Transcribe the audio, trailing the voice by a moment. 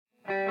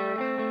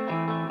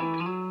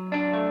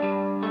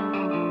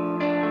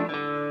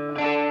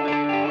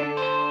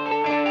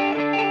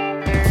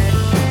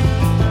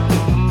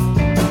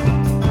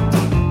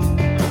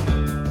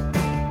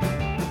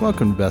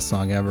Welcome to Best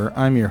Song Ever.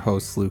 I'm your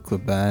host, Luke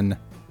LeBen.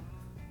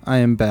 I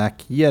am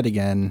back yet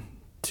again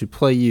to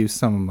play you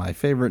some of my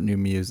favorite new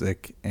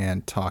music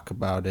and talk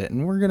about it,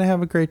 and we're gonna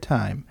have a great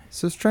time.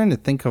 So I was trying to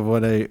think of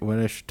what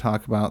I should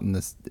talk about in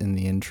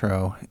the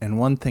intro, and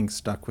one thing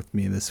stuck with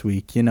me this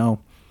week. You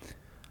know,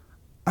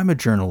 I'm a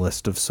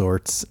journalist of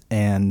sorts,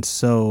 and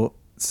so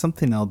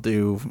something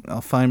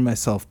I'll find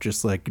myself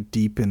just like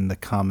deep in the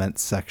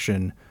comments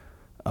section,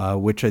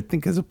 which I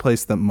think is a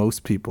place that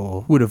most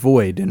people would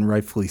avoid, and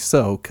rightfully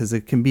so, because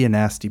it can be a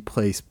nasty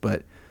place.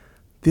 But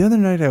the other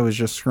night I was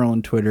just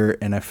scrolling Twitter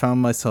and I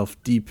found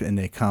myself deep in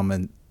a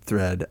comment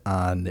thread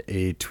on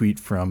a tweet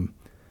from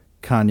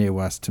Kanye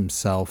West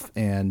himself,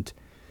 and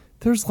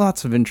there's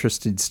lots of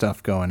interesting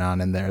stuff going on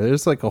in there.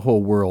 There's like a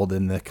whole world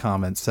in the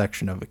comment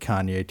section of a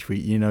Kanye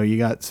tweet. You know, you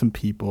got some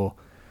people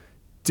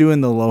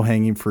doing the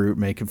low-hanging fruit,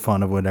 making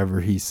fun of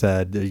whatever he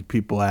said. There's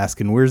people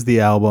asking, where's the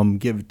album?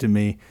 Give it to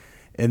me.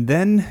 And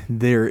then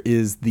there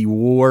is the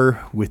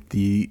war with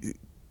the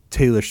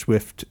Taylor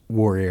Swift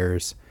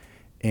warriors.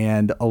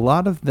 And a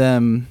lot of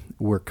them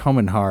were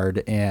coming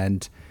hard,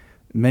 and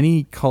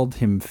many called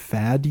him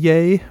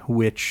Fad-Ye,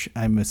 which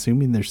I'm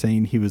assuming they're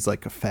saying he was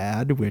like a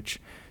fad, which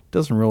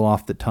doesn't roll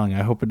off the tongue.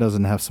 I hope it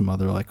doesn't have some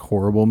other like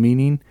horrible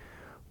meaning.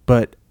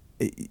 But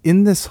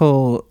in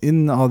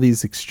all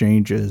these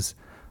exchanges,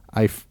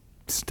 I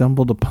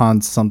stumbled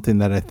upon something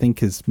that I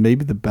think is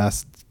maybe the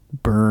best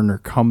burn or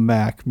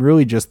comeback,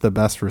 really just the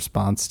best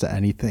response to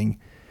anything,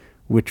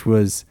 which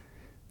was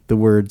the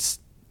words,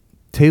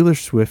 Taylor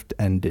Swift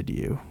ended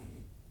you.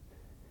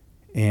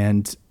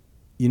 And,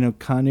 you know,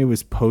 Kanye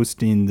was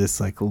posting this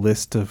like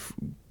list of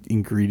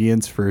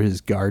ingredients for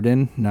his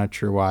garden. Not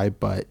sure why,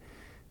 but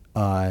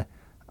I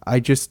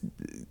just,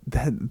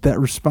 that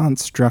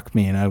response struck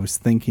me, and I was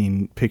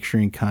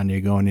picturing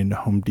Kanye going into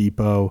Home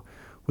Depot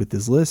with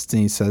his list,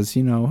 and he says,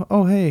 you know,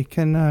 oh, hey,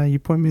 can you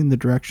point me in the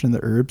direction of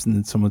the herbs? And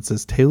then someone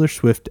says, Taylor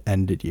Swift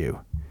ended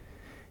you.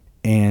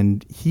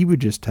 And he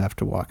would just have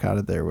to walk out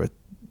of there with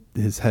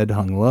his head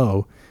hung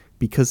low,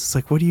 because it's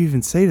like, what do you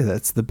even say to that?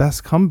 It's the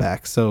best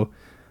comeback. So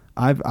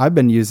I've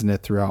been using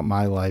it throughout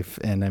my life.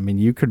 And I mean,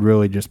 you could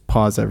really just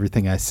pause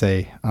everything I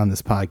say on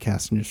this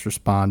podcast and just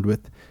respond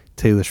with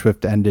Taylor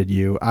Swift ended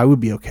you. I would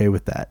be okay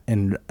with that.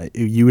 And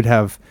you would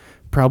have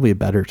probably a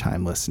better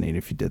time listening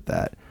if you did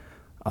that.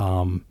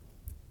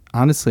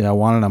 Honestly, I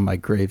want it on my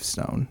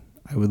gravestone.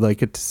 I would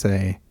like it to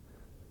say,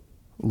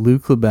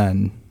 Luke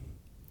LeBen,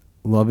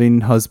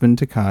 loving husband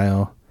to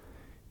Kyle,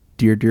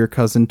 dear, dear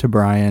cousin to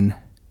Brian,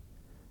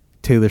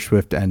 Taylor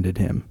Swift ended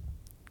him.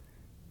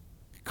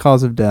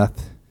 Cause of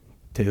death,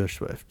 Taylor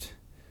Swift.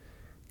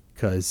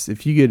 Because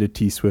if you get a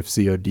T-Swift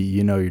COD,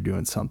 you know you're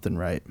doing something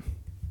right.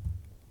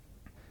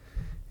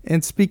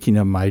 And speaking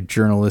of my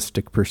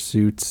journalistic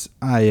pursuits,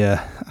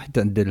 I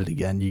done did it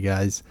again, you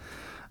guys.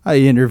 I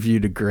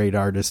interviewed a great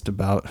artist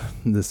about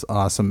this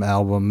awesome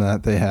album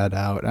that they had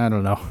out. I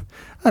don't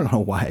know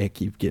why I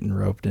keep getting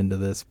roped into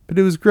this, but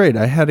it was great.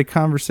 I had a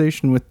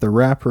conversation with the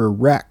rapper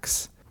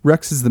Rex.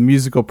 Rex is the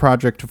musical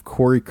project of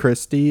Corey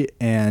Christie,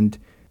 and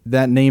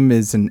that name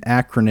is an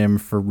acronym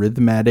for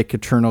Rhythmatic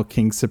Eternal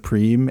King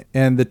Supreme.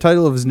 And the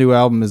title of his new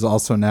album is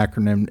also an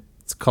acronym.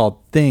 It's called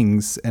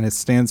Things, and it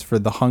stands for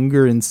The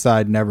Hunger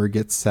Inside Never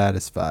Gets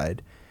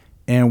Satisfied.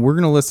 And we're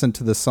going to listen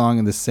to the song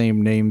of the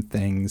same name,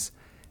 Things.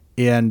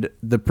 And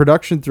the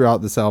production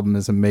throughout this album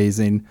is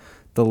amazing.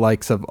 The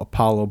likes of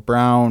Apollo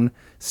Brown,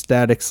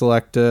 Static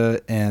Selecta,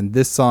 and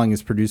this song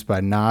is produced by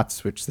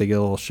Knots, which they get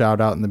a little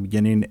shout out in the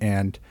beginning.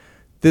 And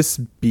this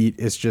beat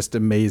is just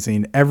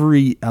amazing.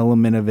 Every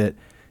element of it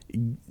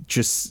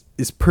just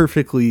is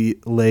perfectly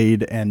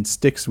laid and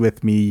sticks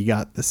with me. You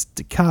got the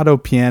staccato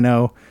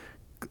piano,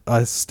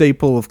 a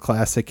staple of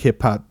classic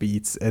hip hop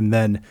beats, and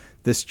then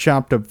this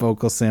chopped up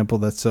vocal sample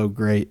that's so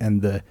great,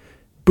 and the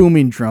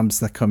booming drums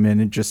that come in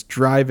and just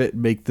drive it,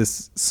 make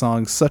this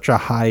song such a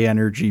high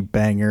energy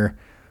banger.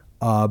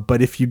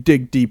 But if you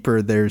dig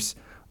deeper, there's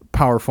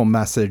powerful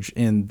message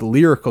in the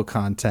lyrical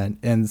content.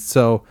 And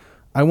so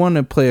I want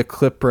to play a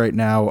clip right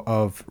now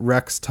of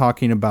Rex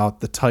talking about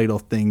the title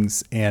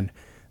Things and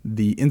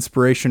the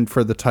inspiration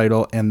for the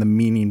title and the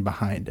meaning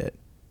behind it.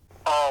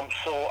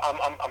 So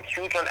I'm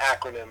huge on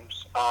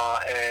acronyms,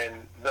 and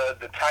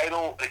the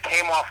title, it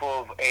came off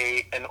of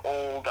an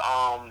old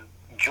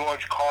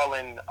George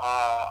Carlin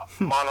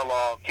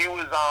monologue. He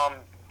was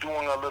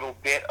doing a little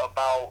bit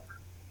about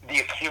the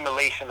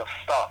accumulation of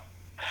stuff.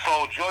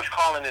 So George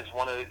Carlin is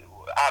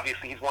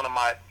obviously he's one of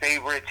my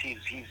favorites.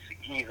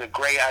 He's a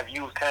great. I've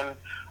used him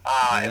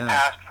in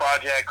past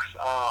projects,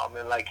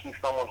 and like he's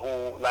someone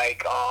who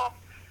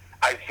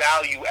I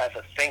value as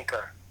a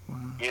thinker.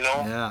 You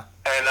know? Yeah.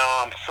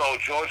 And so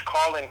George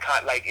Carlin,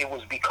 it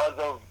was because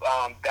of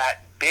that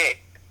bit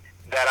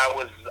that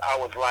I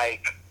was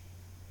like,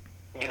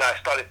 you know, I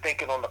started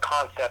thinking on the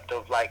concept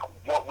of like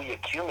what we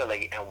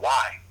accumulate and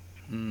why.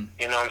 You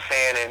know what I'm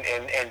saying?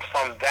 And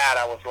from that,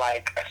 I was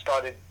like, I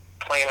started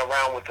playing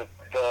around with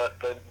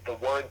the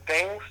word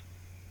things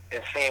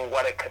and seeing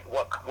what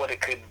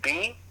it could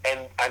be. And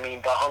I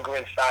mean, the hunger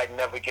inside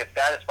never gets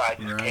satisfied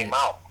just came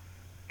out.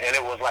 And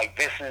it was like,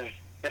 this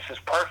is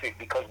perfect,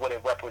 because what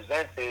it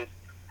represents is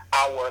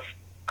our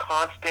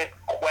constant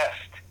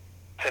quest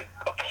to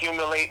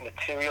accumulate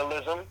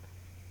materialism,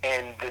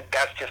 and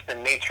that's just the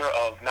nature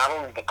of not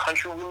only the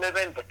country we live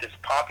in, but this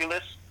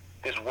populace,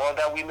 this world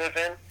that we live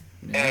in.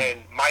 Mm-hmm. And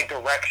my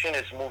direction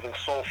is moving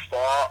so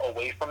far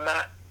away from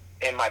that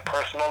in my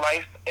personal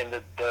life, in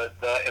the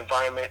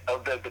environment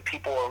of the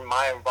people in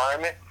my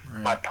environment,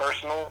 right. My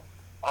personal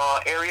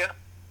area.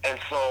 And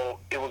so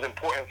it was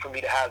important for me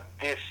to have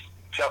this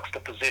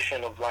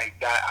juxtaposition of like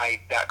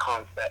that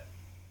concept.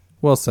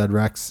 Well said,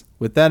 Rex.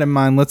 With that in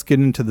mind, let's get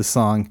into the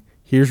song.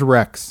 Here's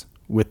Rex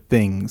with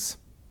Things.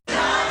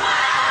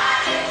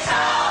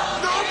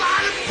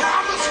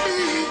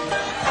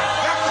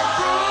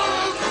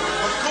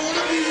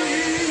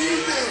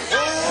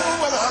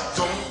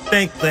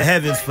 Thank the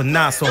heavens for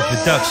Naso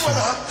production.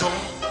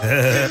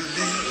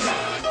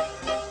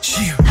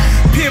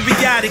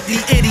 Periodically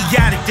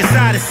idiotic, this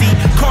odyssey.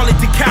 Call it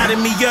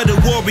dichotomy of the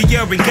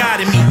warrior and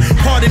God in me.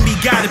 Pardon me,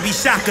 gotta be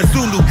Shaka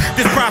Zulu.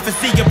 This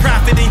prophecy, a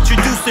prophet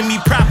introducing me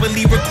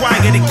properly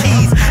require the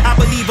keys. I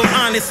believe I'm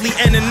honestly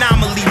an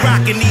anomaly,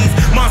 rocking these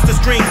monster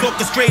strings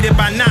orchestrated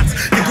by knots.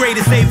 The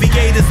greatest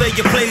aviators of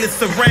your playlist,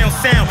 surround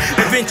sound.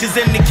 Adventures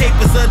in the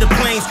capers of the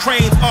planes,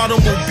 trains,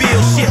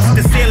 automobile ships.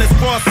 The sailors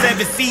cross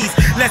 7 seas.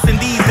 Lesson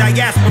these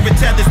diaspora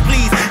tethers,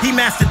 please. He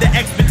mastered the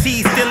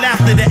expertise, still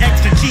after the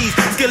extra cheese.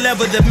 Skill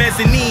level the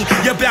mezzanine,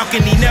 your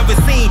balcony never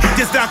seen.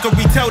 This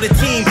Valkyrie tell the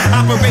team.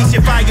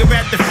 Operation Fire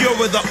at the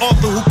Fuhrer, the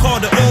author who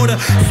called the order.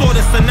 Sort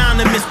of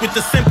synonymous with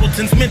the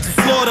simpletons meant to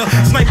slaughter.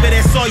 Sniper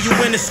that saw you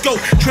in the scope.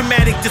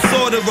 Traumatic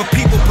disorder of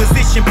people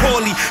positioned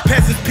poorly.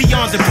 Peasants,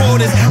 peons, and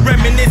porters.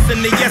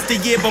 Reminiscing of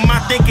yesteryear, but my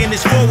thinking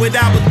is forward.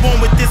 I was born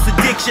with this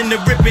addiction to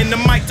ripping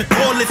the mic to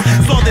cordless.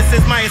 Saw this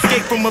as my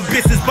escape from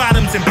abysses,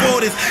 bottoms, and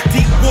borders.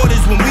 Deep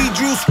waters when we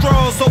drew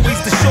straws, always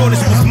the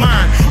shortest was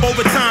mine.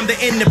 Over time, the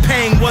inner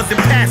pain wasn't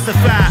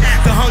pacified.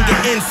 The hunger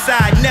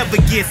inside never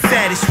gets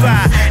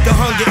satisfied. The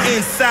hunger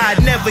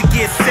inside never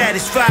gets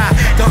satisfied.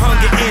 The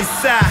hunger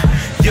inside,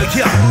 yo.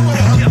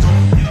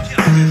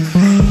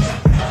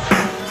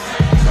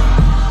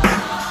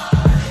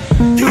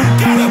 You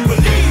gotta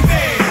believe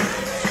it.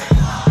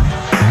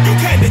 You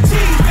can't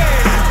achieve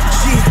it.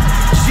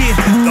 Yeah,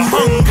 the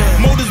hunger.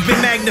 Motives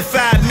been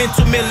magnified,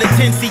 mental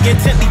militancy,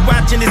 intently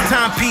watching his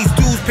timepiece.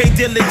 Dues pay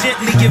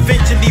diligently,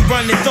 eventually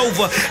run it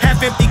over.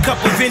 Half empty cup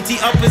of venti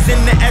uppers in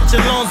the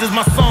echelons is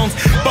my songs.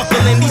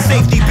 Buckling these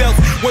safety belts,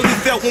 what we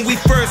felt when we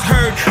first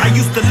heard. I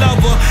used to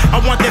love her, I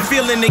want that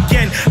feeling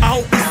again. I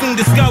hope we soon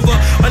discover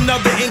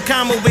another in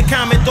common with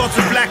common thoughts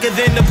is blacker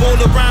than the bowl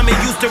of rhyming.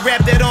 Used to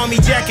rap that army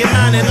jacket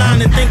line and line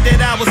and think that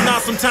I was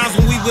not. Sometimes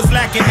when we was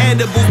lacking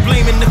edibles,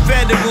 blaming the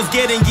federals,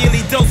 getting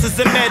yearly doses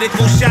of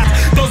medical shots.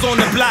 Those on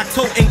the block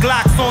toting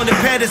Glocks on the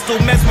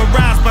pedestal,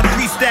 mesmerized by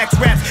 3 stacks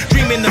raps,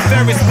 dreaming the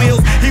Ferris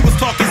wheels. He was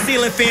talking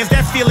ceiling fans,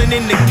 that feeling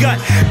in the gut.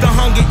 The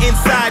hunger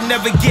inside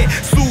never get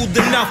soothed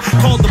enough.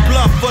 Called the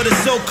bluff for the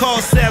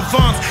so-called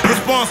savants.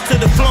 Response to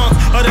the flaunts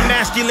of the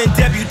masculine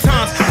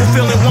debutantes,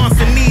 fulfilling wants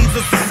and needs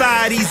of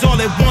societies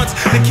all at once.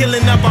 The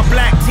killing of our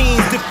black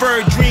teens,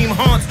 deferred dream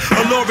haunts,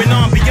 alluring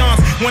ambiance.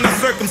 When our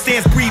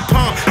circumstance breed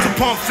pomp, to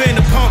pump fin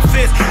to pump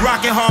fist,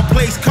 rocking hard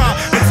place comp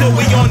until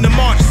we on the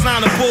march.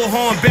 Sign a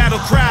bullhorn,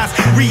 battle cries.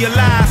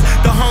 Realize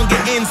the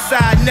hunger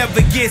inside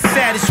never gets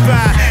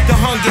satisfied. The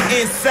hunger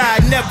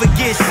inside never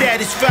gets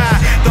satisfied.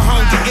 The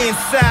hunger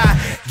inside,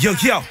 yo.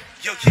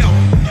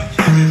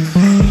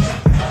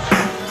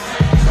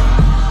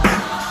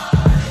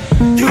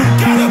 You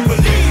gotta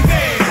believe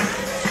it.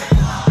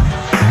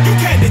 You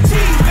can't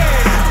achieve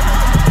it.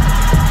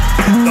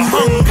 The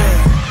hunger.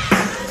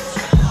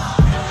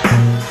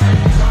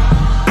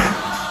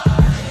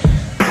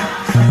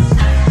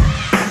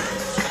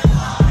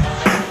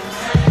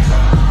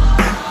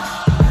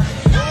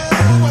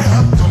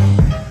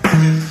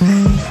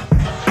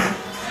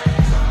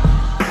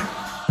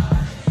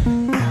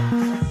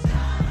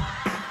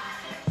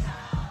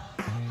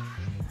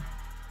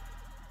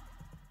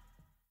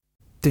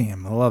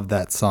 Damn, I love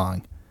that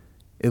song.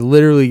 It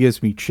literally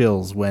gives me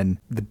chills when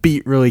the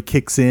beat really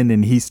kicks in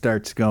and he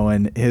starts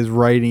going. His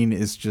writing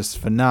is just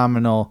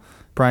phenomenal.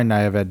 Brian and I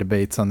have had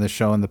debates on this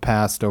show in the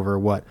past over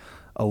what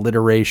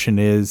alliteration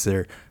is,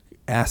 or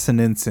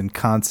assonance and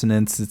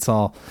consonants. It's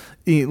all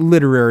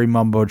literary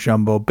mumbo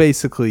jumbo.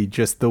 Basically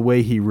just the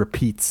way he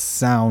repeats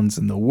sounds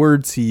and the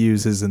words he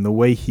uses and the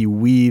way he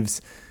weaves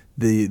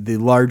the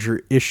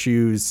larger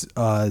issues,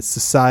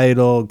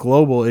 societal,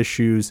 global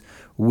issues,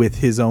 with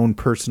his own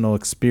personal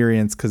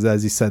experience. Because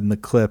as he said in the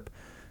clip,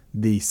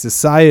 the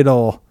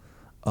societal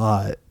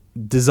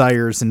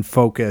desires and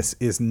focus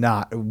is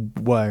not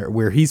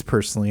where he's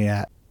personally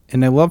at.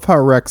 And I love how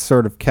Rex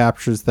sort of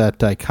captures that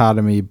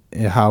dichotomy,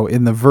 how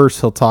in the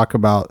verse he'll talk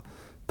about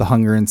the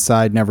hunger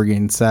inside never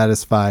getting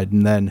satisfied,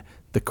 and then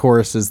the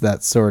chorus is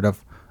that sort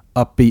of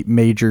upbeat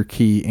major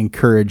key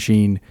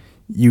encouraging,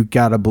 you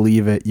gotta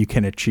believe it, you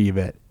can achieve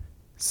it.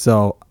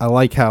 So I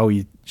like how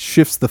he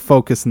shifts the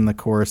focus in the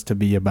chorus to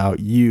be about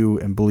you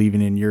and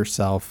believing in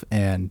yourself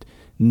and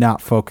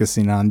not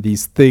focusing on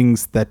these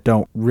things that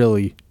don't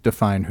really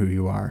define who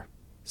you are.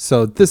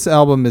 So this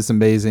album is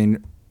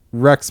amazing.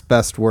 Rex's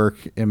best work,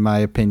 in my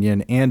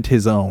opinion, and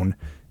his own,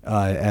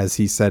 as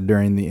he said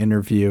during the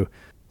interview.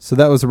 So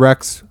that was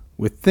Rex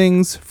with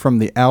Things from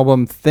the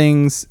album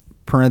Things,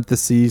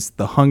 parentheses,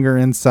 The Hunger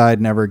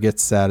Inside Never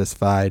Gets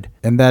Satisfied.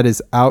 And that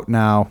is out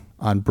now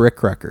on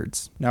Brick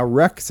Records. Now,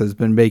 Rex has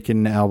been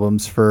making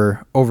albums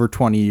for over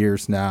 20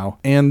 years now,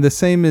 and the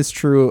same is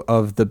true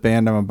of the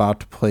band I'm about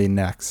to play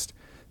next.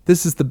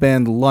 This is the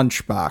band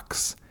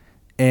Lunchbox,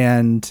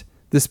 and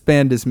this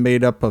band is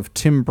made up of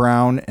Tim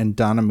Brown and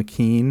Donna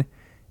McKean,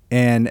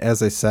 and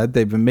as I said,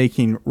 they've been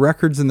making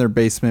records in their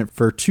basement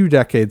for 2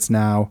 decades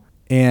now,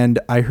 and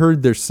I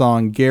heard their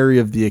song Gary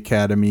of the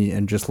Academy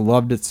and just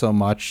loved it so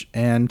much,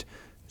 and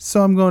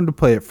so I'm going to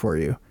play it for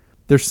you.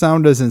 Their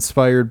sound is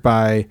inspired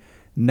by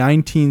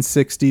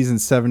 1960s and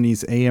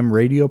 70s AM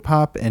radio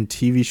pop and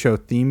TV show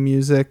theme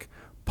music,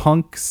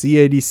 punk,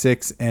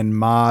 C86, and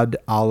mod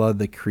a la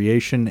The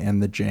Creation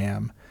and The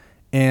Jam.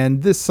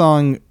 And this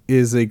song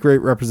is a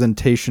great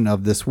representation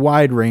of this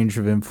wide range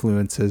of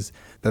influences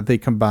that they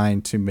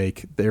combine to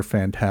make their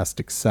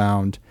fantastic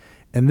sound.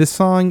 And this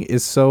song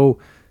is so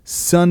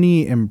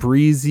sunny and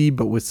breezy,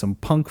 but with some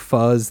punk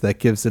fuzz that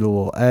gives it a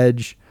little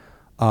edge.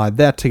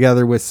 That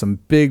together with some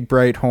big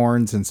bright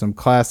horns and some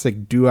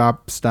classic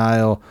doo-wop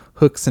style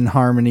hooks and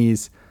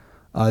harmonies.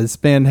 This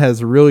band has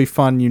a really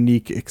fun,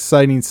 unique,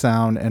 exciting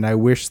sound, and I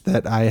wish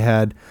that I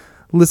had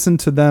listened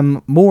to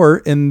them more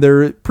in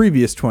their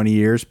previous 20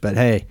 years, but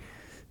hey,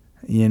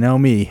 you know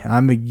me.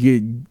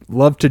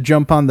 Love to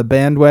jump on the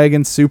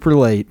bandwagon super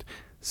late,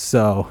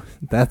 so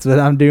that's what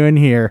I'm doing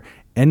here,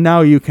 and now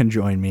you can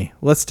join me.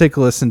 Let's take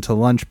a listen to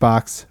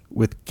Lunchbox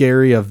with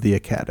Gary of the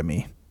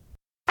Academy.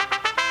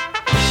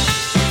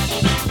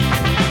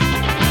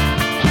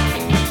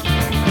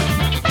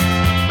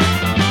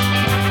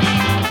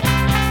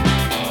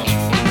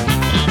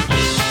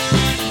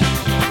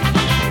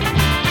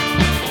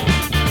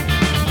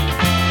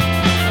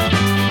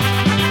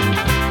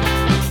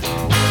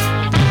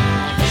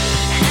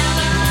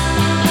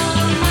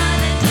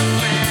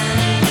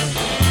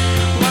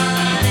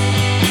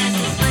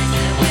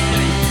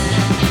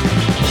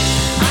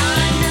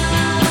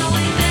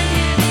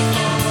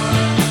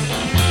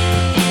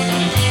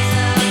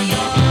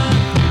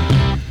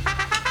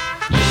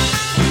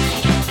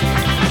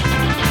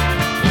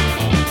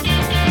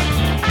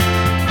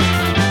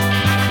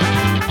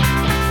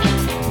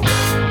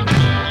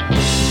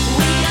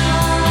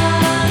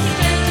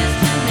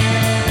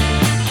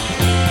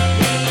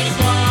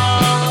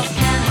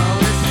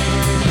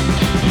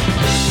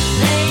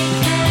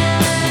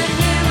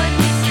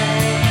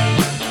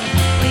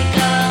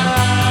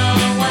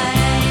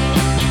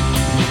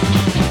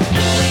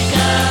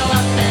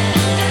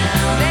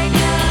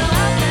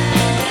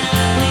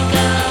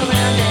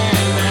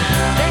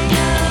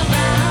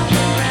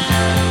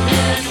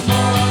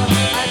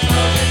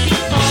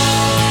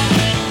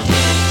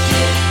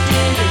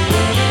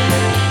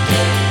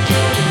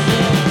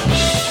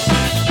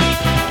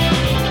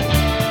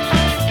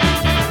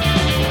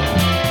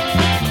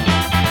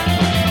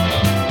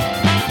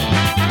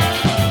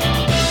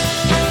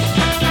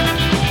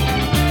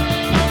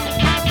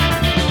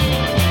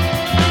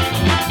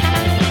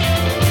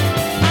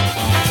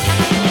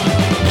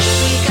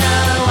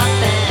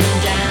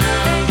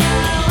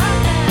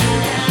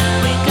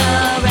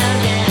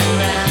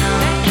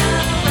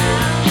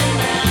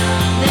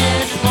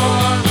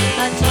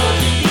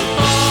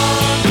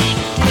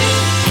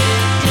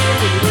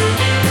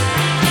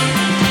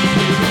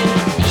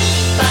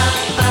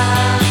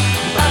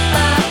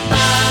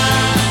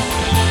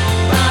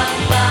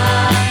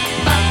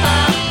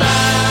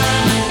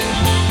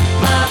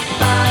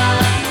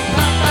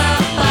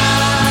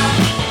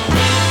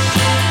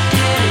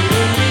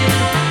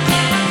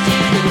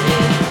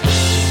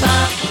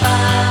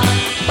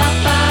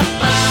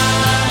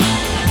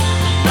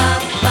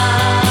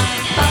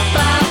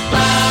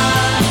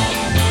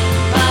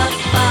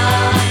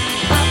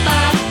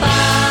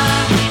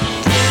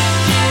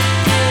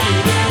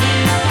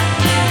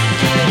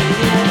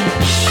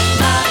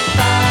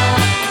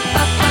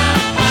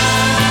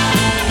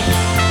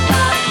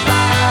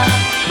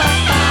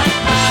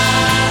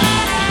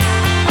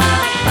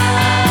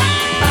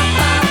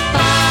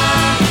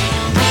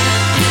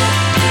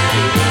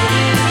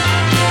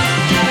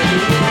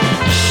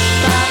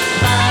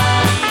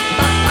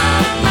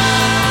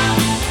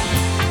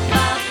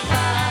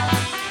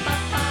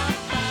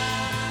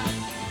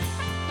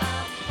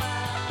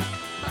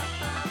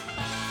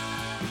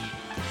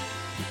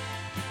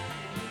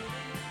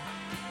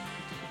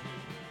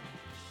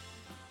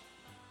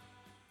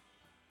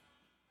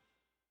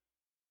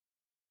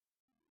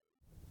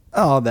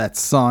 Oh, that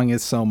song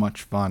is so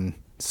much fun.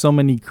 So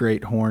many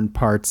great horn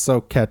parts,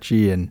 so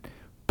catchy and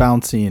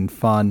bouncy and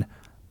fun.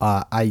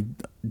 I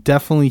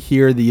definitely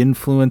hear the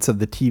influence of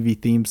the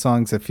TV theme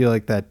songs. I feel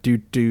like that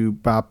doo-doo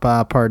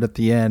ba-ba part at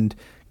the end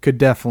could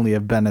definitely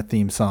have been a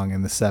theme song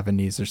in the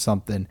 70s or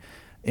something.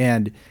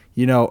 And,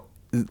 you know,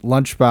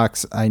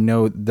 Lunchbox, I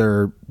know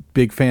they're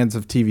big fans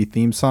of TV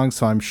theme songs,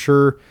 so I'm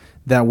sure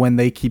that when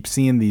they keep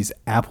seeing these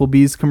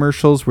Applebee's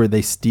commercials where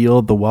they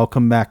steal the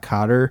Welcome Back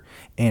Kotter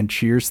and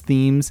Cheers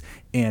themes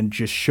and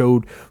just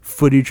showed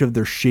footage of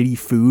their shitty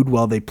food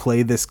while they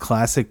play this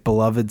classic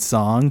beloved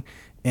song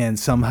and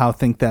somehow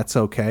think that's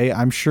okay,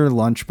 I'm sure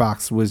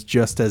Lunchbox was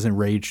just as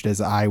enraged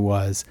as I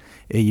was.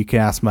 You can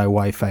ask my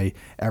wife.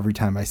 Every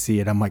time I see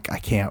it, I'm like, I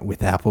can't with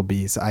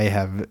Applebee's. I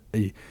have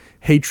a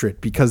hatred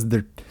because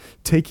they're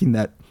taking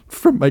that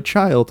from my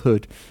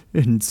childhood.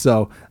 And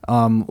so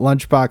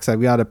Lunchbox,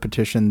 I've got a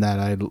petition that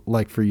I'd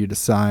like for you to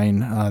sign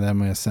that I'm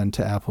going to send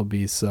to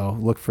Applebee's, so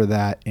look for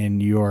that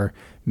in your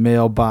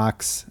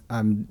mailbox.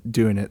 I'm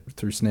doing it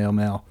through snail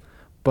mail,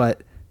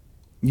 but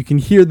you can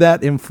hear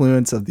that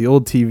influence of the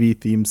old TV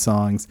theme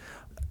songs.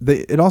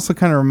 It also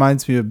kind of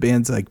reminds me of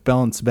bands like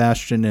Belle and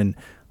Sebastian and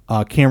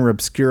Camera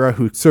Obscura,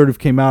 who sort of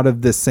came out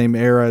of this same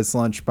era as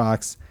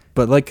Lunchbox,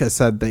 but like I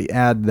said, they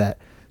add that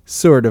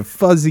sort of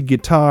fuzzy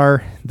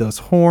guitar, those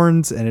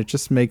horns, and it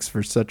just makes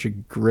for such a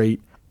great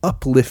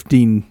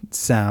uplifting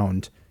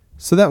sound.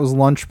 So that was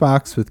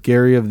Lunchbox with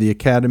Gary of the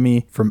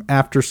Academy from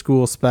After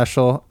School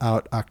Special,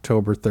 out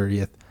October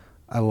 30th.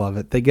 I love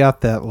it. They got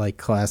that like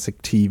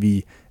classic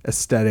TV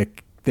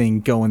aesthetic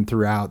thing going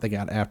throughout. They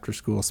got After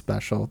School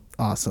Special.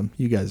 Awesome.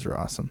 You guys are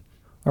awesome.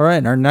 All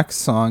right, our next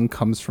song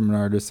comes from an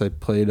artist I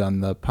played on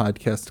the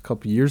podcast a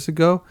couple years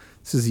ago.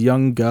 This is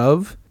Young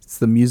Gov. It's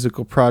the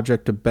musical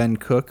project of Ben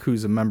Cook,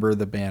 who's a member of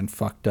the band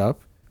Fucked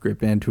Up. Great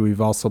band who we've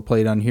also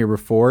played on here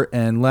before.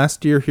 And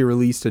last year he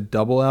released a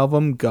double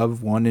album,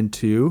 Gov 1 and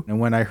 2. And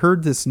when I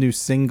heard this new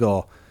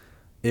single,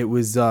 it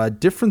was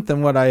different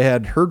than what I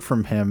had heard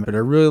from him, but I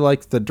really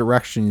liked the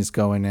direction he's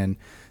going in.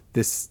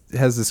 This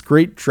has this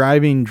great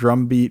driving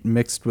drum beat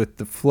mixed with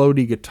the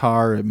floaty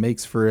guitar. It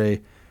makes for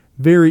a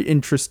very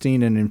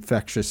interesting and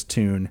infectious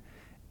tune.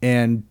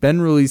 And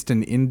Ben released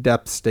an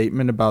in-depth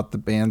statement about the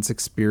band's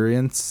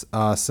experience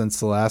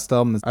since the last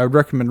album. I would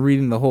recommend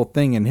reading the whole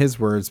thing in his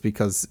words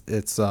because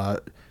it's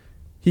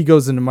he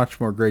goes into much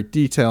more great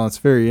detail. It's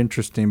very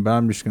interesting, but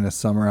I'm just going to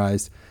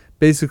summarize.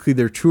 Basically,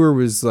 their tour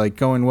was like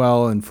going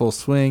well in full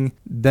swing.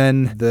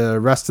 Then the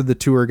rest of the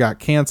tour got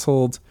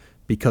canceled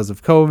because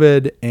of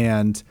COVID,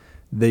 and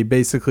they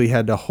basically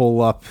had to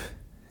hole up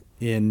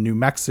in New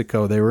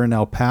Mexico. They were in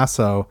El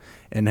Paso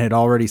and had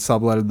already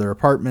subletted their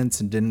apartments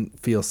and didn't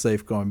feel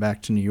safe going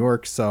back to New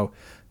York. So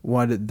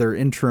their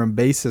interim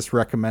bassist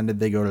recommended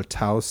they go to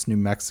Taos, New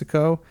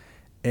Mexico.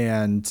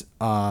 And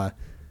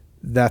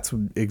that's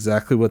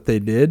exactly what they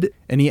did.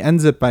 And he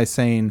ends it by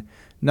saying,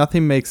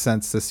 "Nothing makes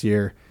sense this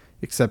year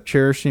except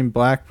cherishing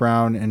black,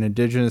 brown, and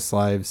indigenous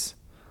lives,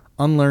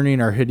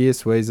 unlearning our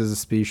hideous ways as a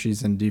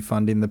species, and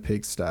defunding the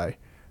pigsty.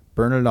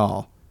 Burn it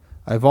all.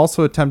 I've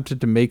also attempted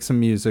to make some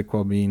music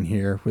while being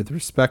here. With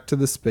respect to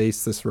the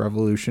space this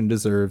revolution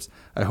deserves,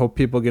 I hope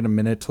people get a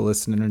minute to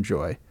listen and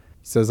enjoy." He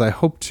says, "I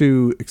hope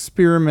to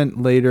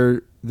experiment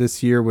later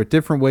this year with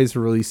different ways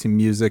of releasing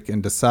music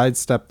and to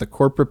sidestep the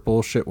corporate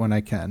bullshit when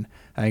I can.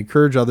 I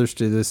encourage others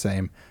to do the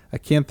same. I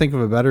can't think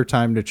of a better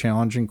time to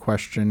challenge and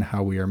question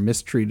how we are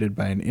mistreated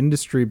by an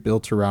industry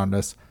built around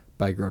us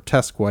by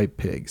grotesque white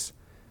pigs.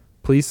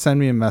 Please send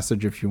me a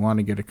message if you want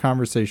to get a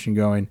conversation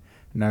going,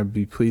 and I would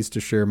be pleased to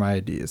share my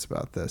ideas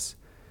about this.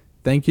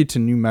 Thank you to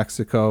New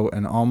Mexico,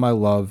 and all my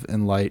love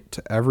and light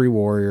to every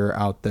warrior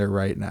out there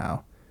right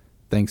now.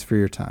 Thanks for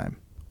your time."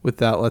 With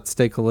that, let's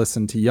take a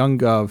listen to Young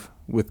Gov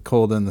with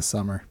Cold in the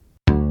Summer.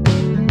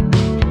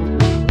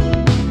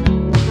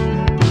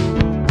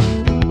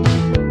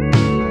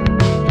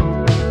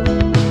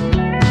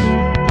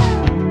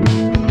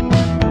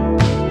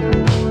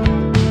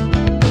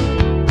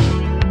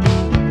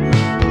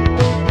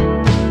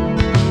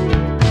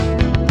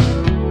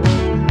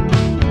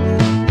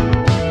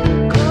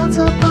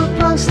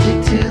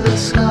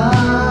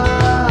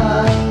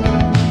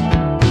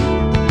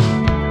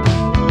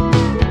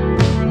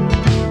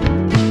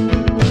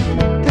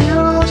 They're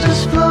all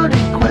just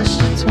floating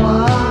questions.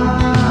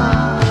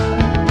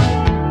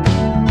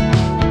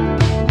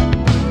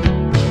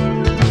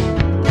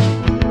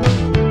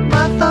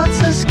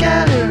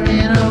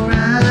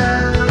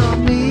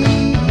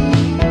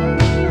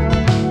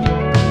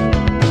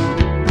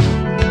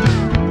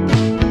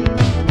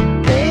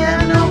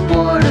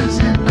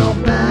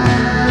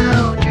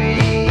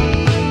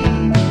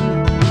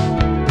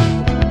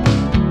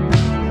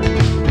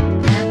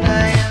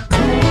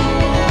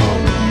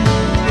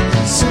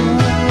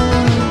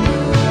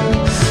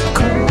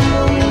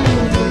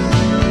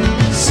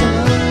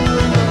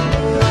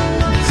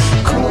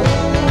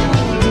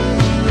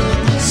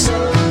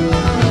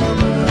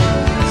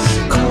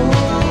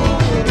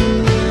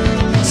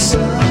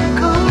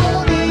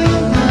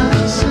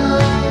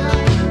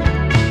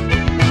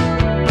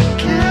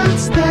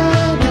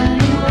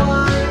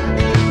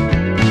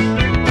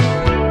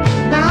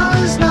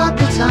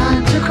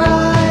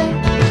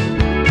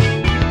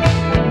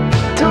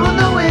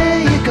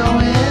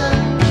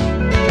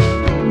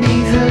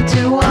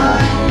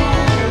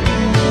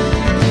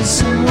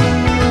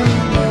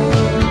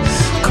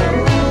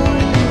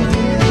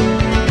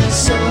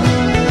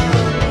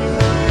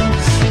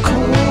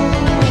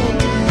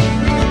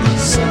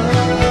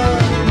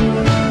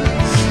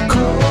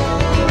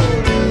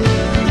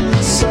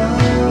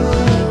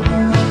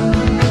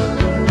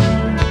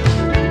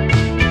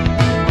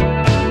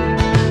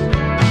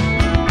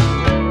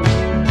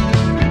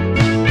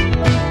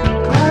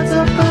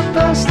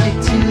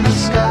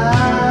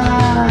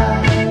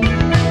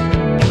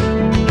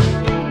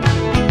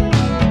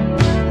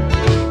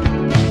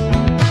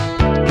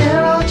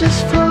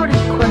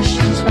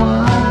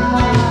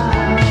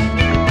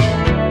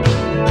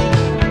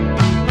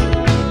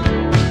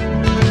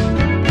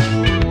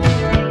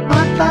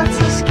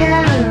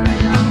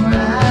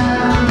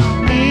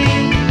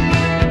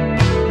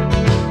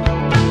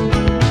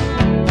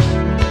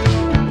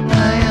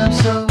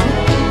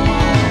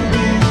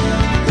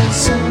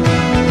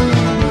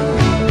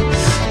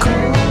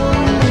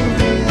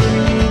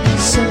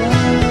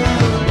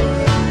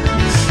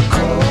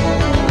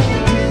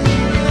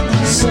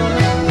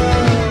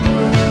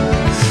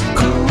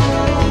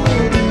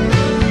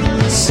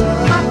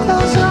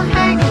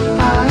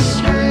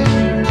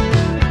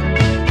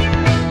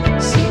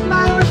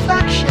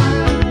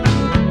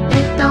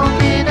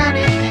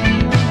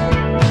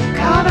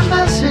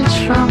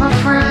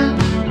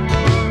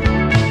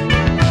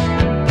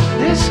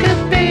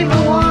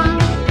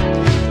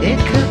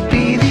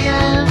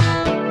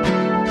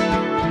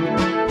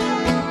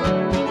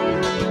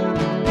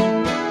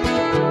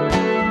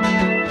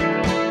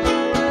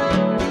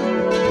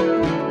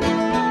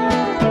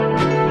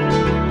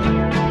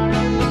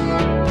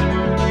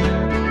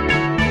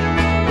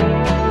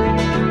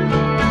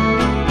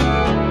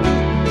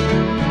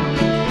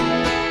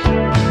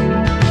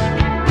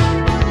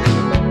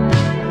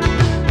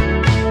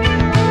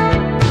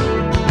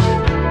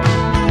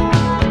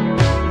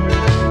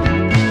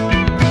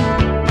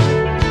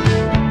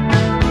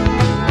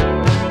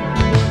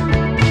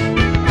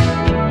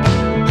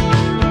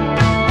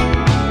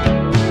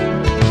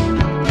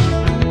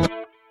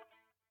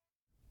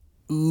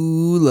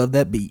 Ooh, love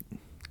that beat.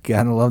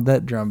 Gotta love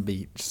that drum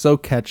beat. So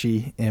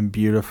catchy and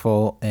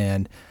beautiful,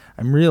 and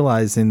I'm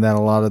realizing that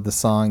a lot of the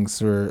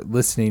songs we're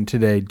listening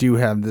today do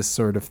have this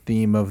sort of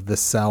theme of the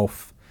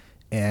self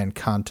and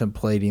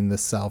contemplating the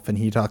self, and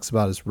he talks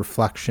about his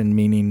reflection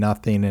meaning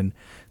nothing, and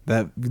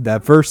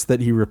that verse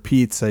that he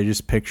repeats, I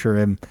just picture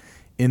him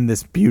in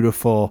this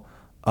beautiful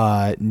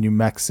New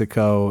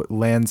Mexico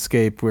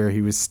landscape where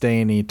he was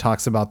staying. He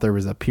talks about there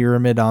was a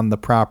pyramid on the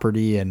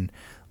property, and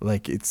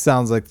like it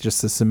sounds like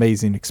just this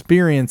amazing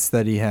experience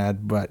that he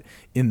had, but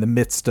in the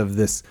midst of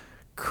this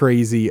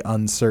crazy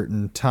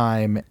uncertain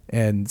time.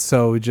 And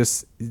so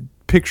just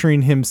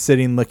picturing him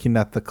sitting looking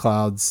at the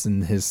clouds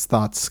and his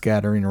thoughts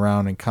scattering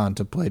around and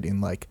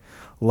contemplating like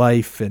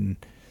life and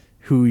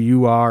who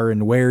you are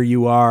and where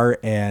you are.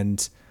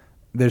 And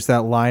there's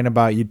that line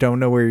about you don't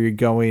know where you're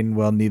going.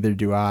 Well, neither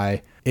do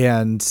I.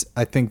 And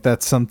I think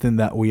that's something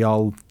that we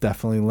all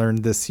definitely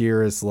learned this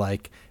year, is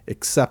like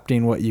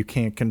accepting what you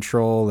can't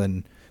control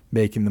and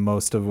making the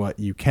most of what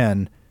you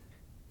can.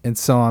 And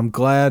so I'm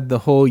glad the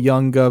whole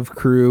Young Gov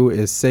crew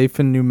is safe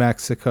in New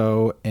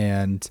Mexico,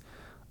 and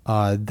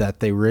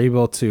that they were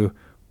able to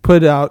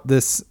put out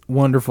this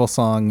wonderful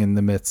song in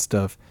the midst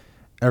of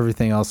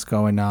everything else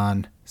going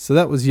on. So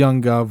that was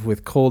Young Gov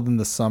with Cold in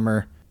the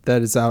Summer.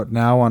 That is out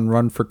now on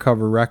Run for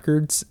Cover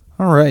Records.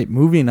 All right,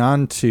 moving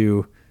on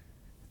to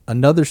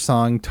another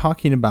song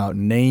talking about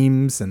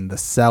names and the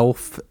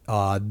self.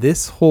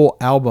 This whole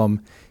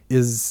album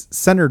is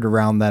centered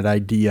around that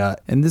idea,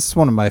 and this is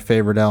one of my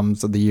favorite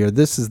albums of the year.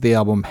 This is the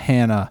album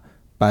Hannah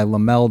by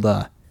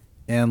Lamelda,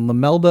 and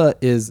Lamelda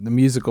is the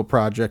musical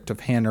project of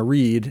Hannah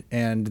Reid,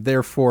 and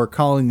therefore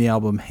calling the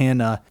album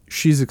Hannah,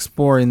 she's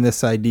exploring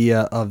this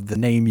idea of the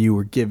name you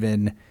were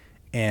given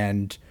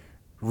and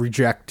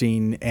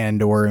rejecting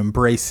and or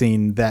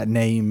embracing that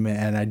name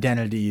and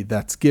identity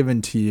that's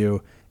given to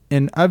you.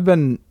 And I've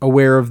been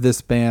aware of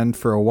this band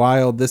for a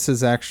while. This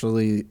is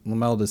actually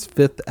Lamelda's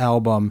 5th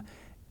album,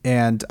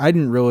 and I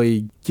didn't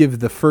really give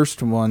the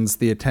first ones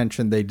the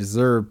attention they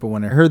deserved, but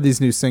when I heard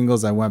these new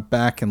singles, I went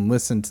back and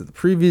listened to the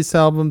previous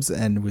albums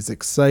and was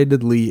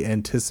excitedly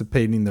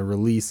anticipating the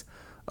release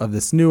of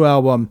this new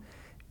album.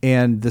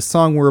 And the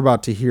song we're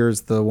about to hear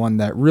is the one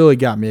that really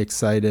got me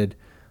excited.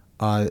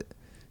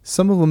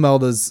 Some of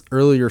Lamelda's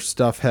earlier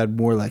stuff had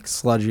more like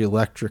sludgy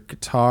electric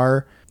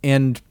guitar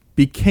and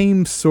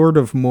became sort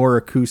of more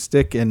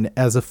acoustic, and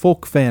as a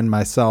folk fan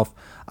myself,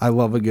 I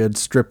love a good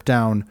stripped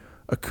down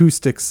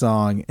acoustic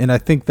song, and I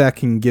think that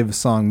can give a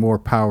song more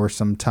power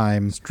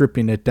sometimes,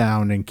 stripping it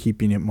down and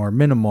keeping it more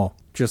minimal.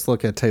 Just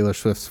look at Taylor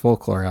Swift's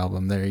Folklore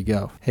album. There you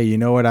go. Hey, you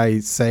know what I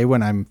say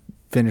when I'm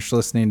finished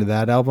listening to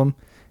that album?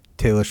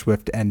 Taylor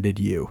Swift ended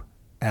you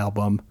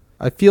album.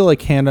 I feel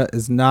like Hannah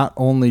is not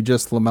only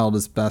just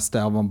Lamelda's best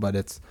album, but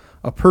it's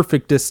a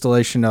perfect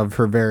distillation of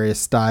her various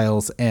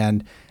styles.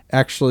 And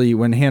actually,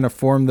 when Hannah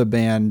formed the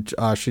band,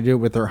 she did it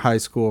with her high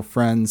school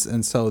friends,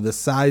 and so the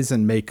size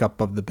and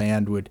makeup of the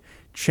band would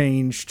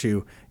change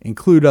to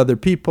include other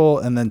people,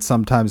 and then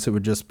sometimes it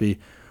would just be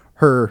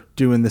her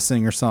doing the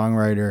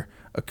singer-songwriter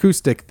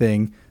acoustic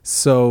thing.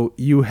 So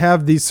you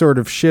have these sort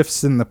of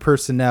shifts in the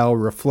personnel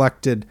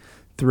reflected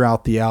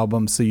throughout the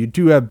album. So you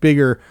do have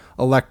bigger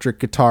electric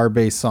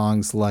guitar-based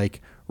songs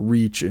like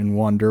Reach and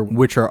Wonder,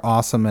 which are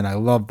awesome, and I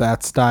love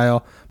that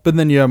style. But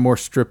then you have more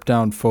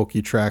stripped-down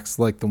folky tracks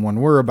like the one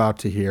we're about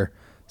to hear.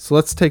 So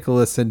let's take a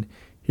listen.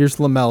 Here's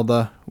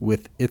Lamelda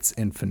with It's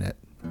Infinite.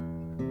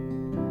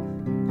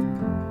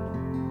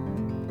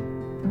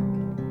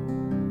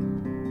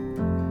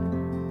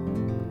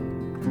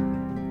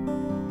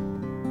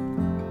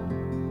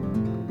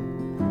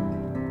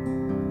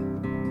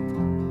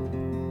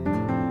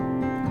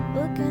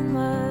 Looking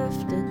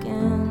left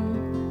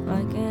again,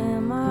 like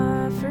am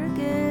I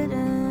forgetting?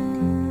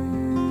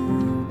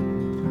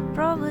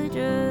 Probably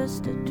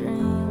just a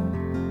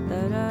dream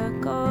that I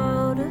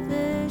called a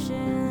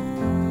vision.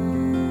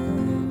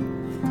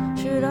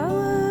 Should I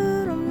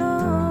let 'em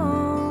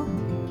know?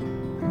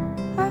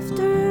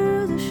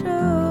 After the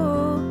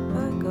show,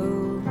 I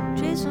go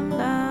chase 'em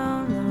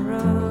down the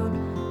road,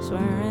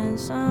 swearing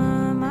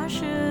some I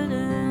shouldn't.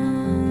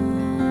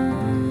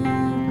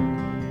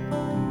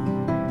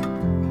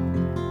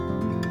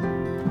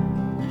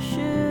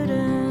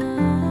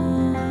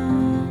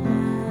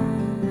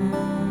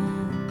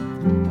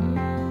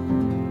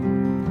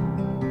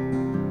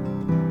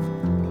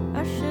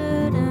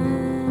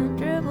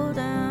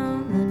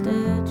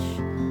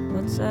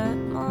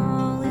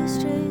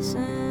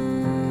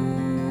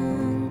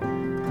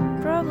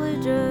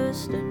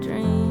 Just a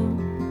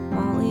dream,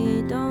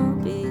 Molly,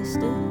 don't be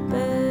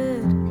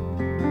stupid.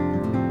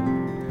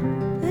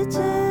 It's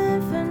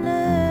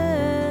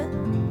infinite,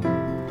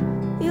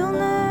 you'll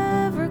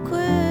never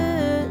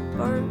quit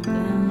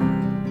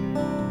barking,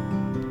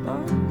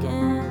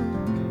 barking.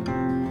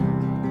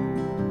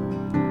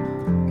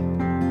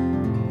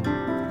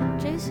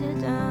 Chase you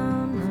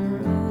down the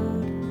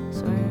road,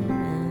 swearing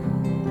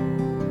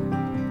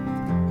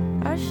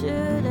I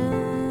shouldn't.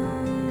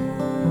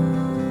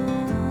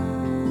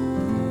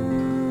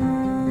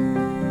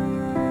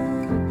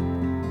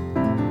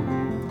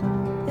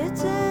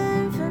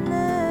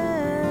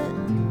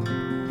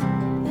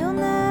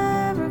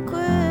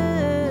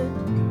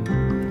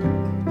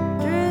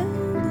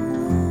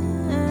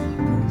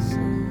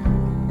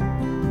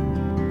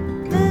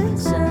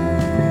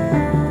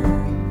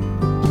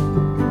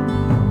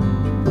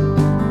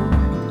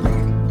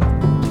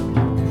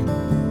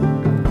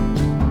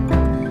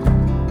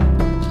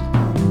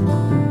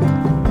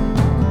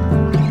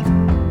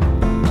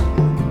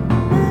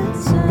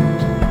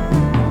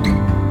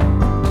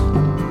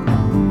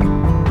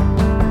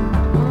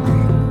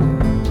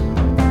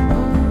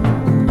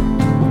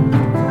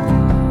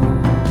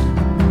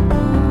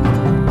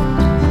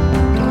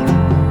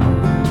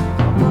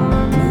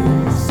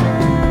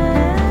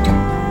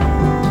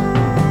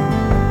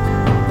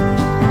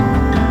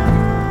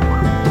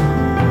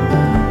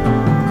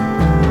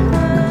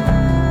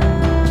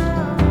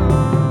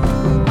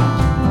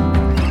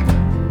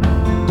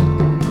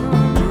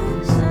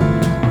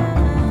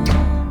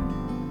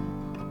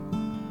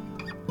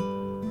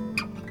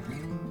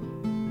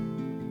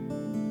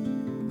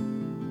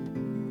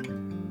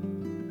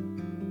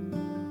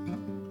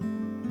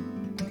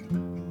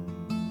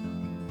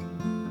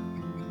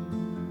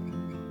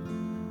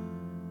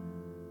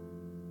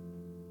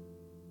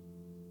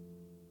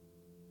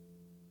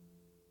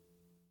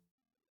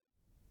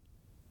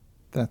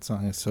 That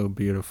song is so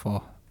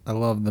beautiful. I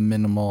love the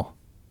minimal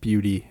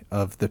beauty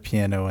of the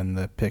piano and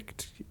the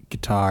picked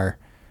guitar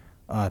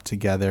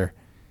together,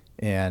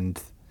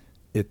 and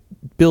it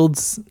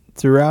builds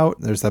throughout.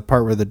 There's that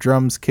part where the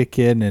drums kick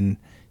in and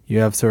you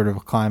have sort of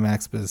a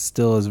climax, but it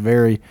still is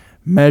very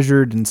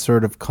measured and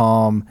sort of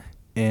calm,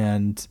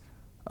 and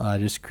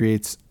just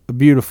creates a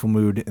beautiful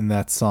mood in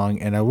that song.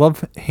 And I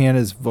love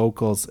Hannah's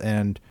vocals,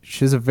 and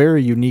she has a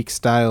very unique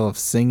style of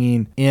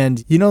singing. And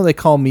they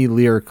call me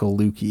Lyrical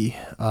Lukey.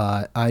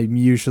 I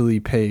usually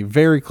pay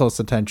very close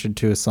attention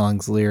to a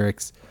song's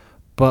lyrics,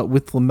 but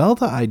with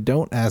Limelda I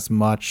don't as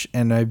much,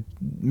 and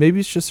maybe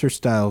it's just her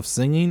style of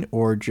singing,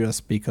 or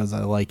just because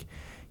I like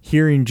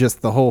hearing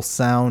just the whole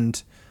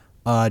sound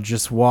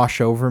just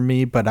wash over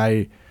me. But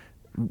I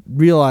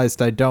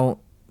realized I don't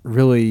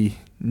really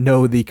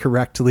know the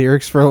correct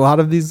lyrics for a lot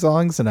of these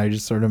songs, and I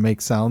just sort of make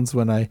sounds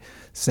when I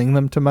sing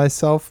them to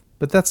myself.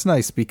 But that's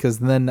nice, because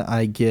then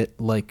I get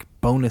like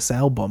bonus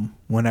album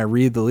when I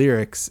read the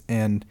lyrics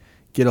and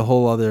get a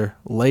whole other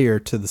layer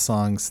to the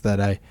songs that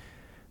I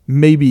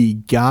maybe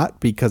got,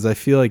 because I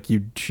feel like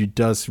she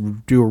does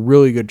do a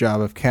really good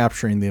job of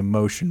capturing the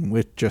emotion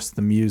with just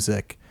the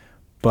music.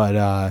 But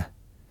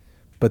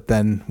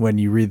then when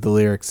you read the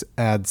lyrics,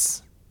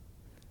 adds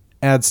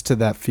to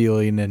that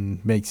feeling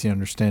and makes you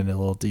understand it a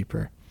little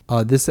deeper.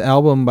 This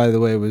album, by the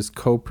way, was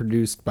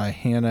co-produced by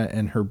Hannah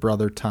and her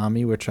brother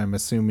Tommy, which I'm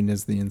assuming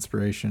is the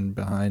inspiration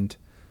behind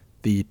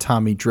the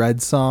Tommy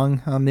Dread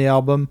song on the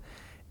album.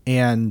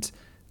 And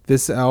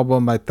this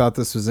album, I thought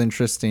this was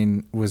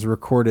interesting, was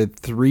recorded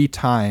 3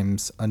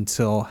 times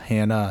until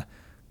Hannah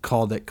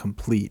called it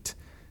complete.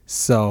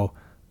 So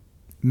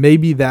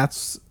maybe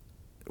that's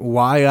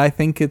why I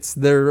think it's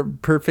their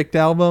perfect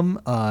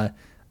album.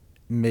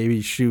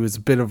 Maybe she was a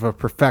bit of a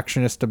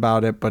perfectionist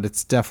about it, but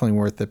it's definitely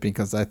worth it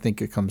because I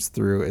think it comes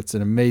through. It's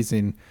an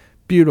amazing,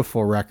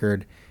 beautiful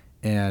record,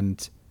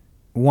 and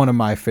one of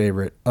my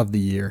favorite of the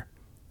year.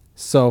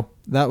 So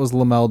that was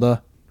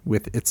Limelda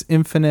with It's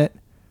Infinite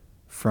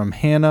from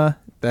Hannah.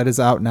 That is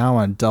out now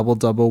on Double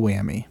Double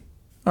Whammy.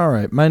 All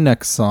right, my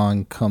next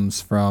song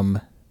comes from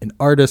an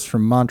artist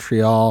from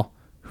Montreal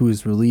who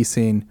is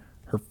releasing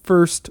her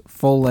first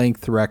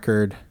full-length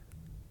record.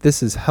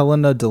 This is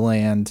Helena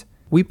DeLand.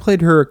 We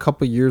played her a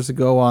couple years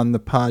ago on the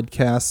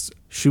podcast.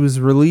 She was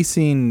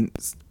releasing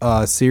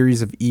a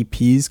series of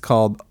EPs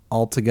called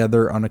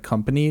Altogether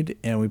Unaccompanied,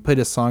 and we played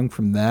a song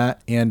from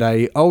that. And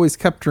I always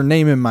kept her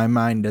name in my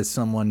mind as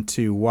someone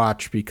to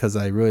watch because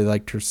I really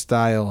liked her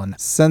style. And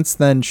since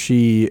then,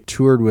 she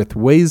toured with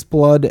Waze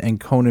Blood and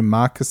Conan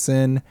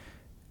Moccasin,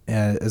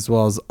 as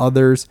well as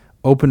others,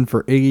 opened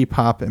for Iggy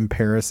Pop in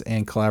Paris,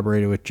 and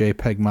collaborated with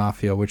JPEG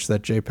Mafia, which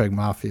that JPEG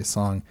Mafia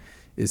song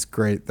is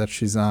great that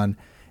she's on.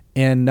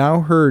 And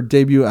now her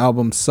debut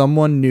album,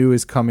 Someone New,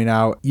 is coming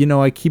out.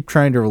 I keep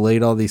trying to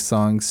relate all these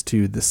songs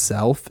to the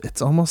self. It's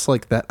almost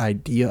like that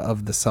idea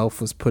of the self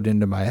was put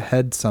into my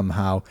head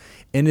somehow.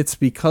 And it's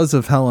because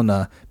of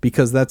Helena,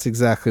 because that's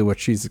exactly what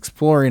she's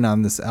exploring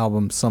on this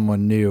album,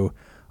 Someone New.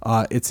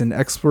 It's an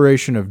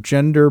exploration of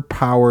gender,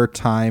 power,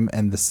 time,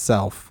 and the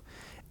self.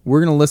 We're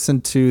going to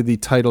listen to the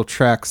title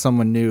track,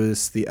 Someone New.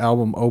 This is the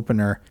album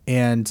opener,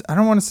 and I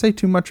don't want to say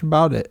too much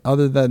about it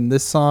other than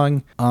this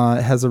song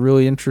has a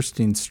really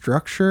interesting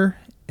structure,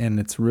 and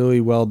it's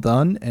really well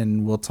done,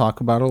 and we'll talk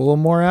about it a little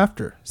more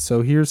after.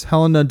 So here's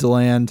Helena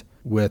DeLand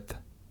with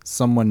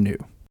Someone New.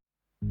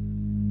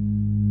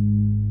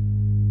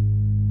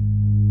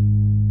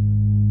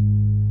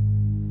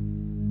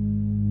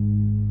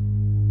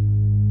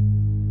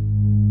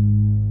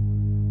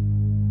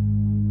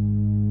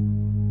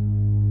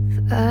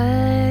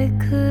 I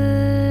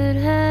could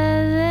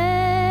have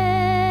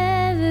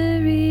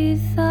every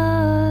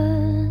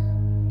thought,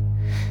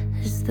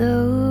 as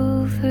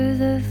though for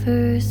the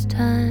first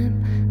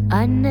time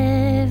I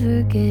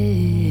never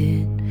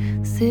get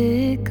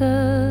sick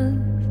of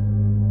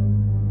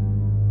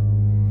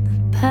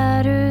the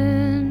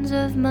patterns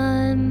of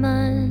my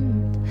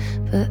mind,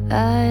 but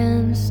I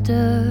am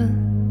stuck.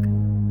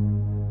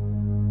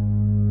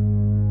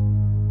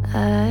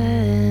 I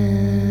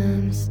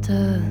am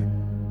stuck.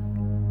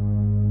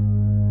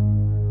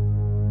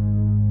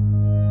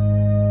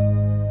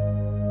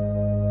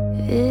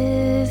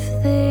 If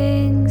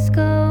things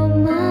go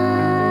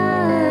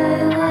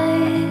my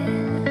way,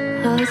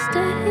 I'll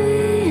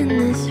stay in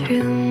this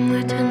room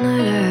where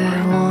tonight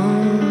I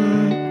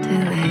won't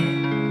delay,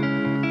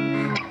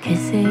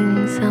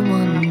 kissing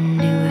someone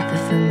new with a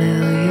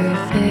familiar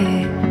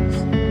face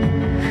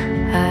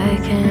I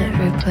can't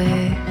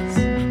replace,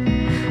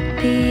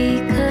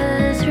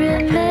 because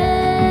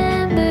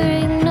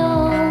remembering no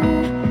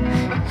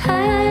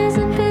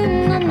hasn't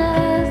been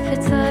enough.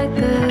 It's like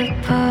the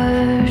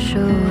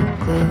partial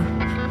glow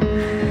a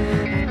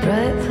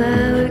bright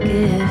flower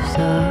gives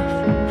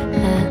off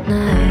at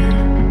night,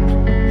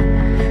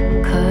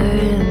 color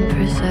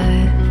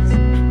imprecise.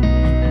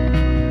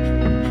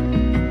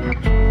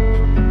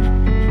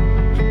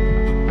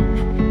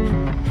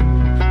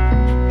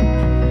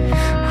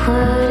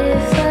 What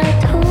if I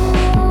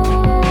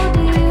told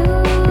you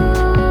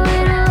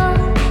it all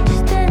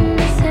just in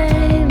the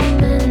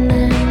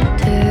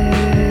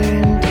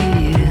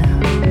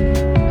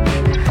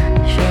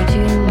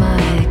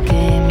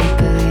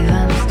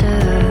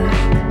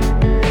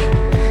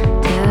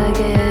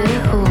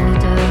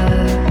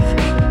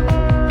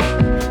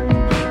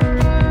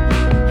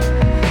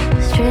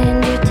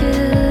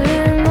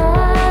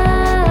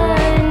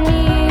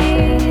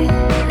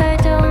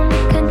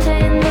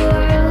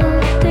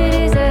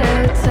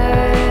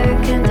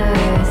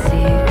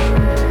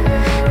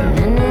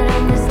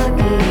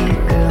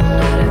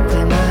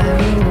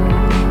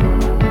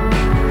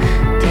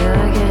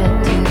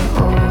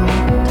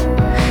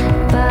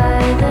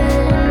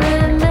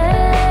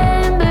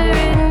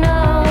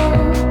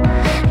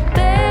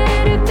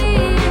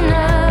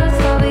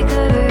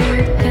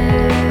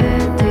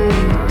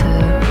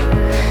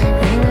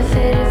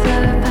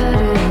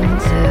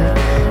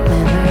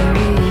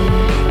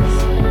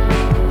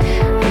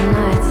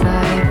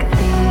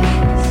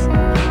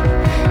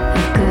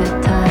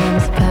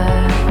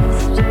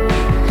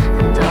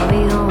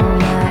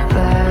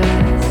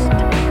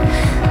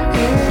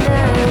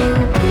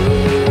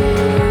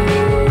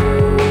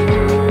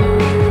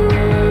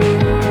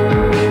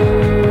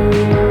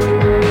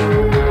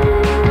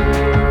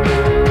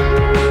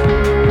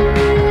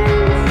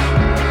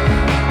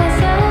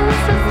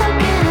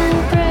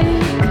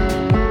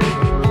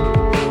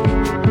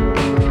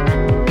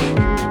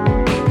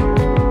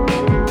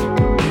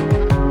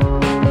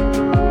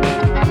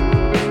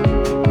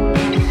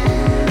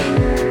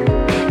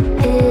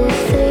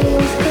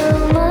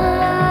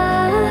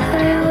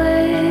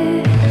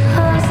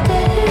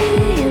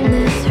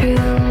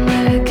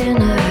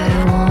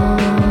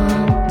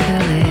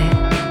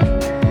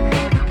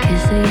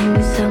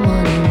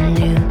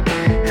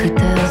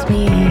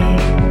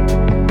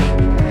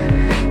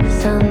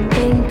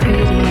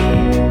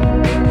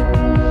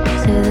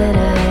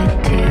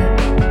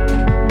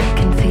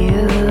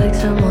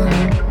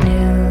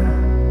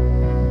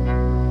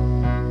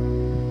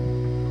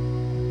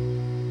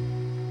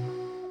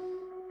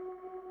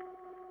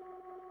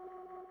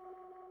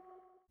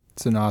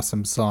It's an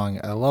awesome song.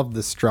 I love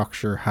the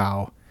structure,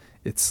 how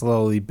it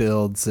slowly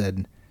builds,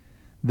 and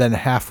then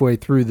halfway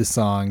through the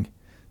song,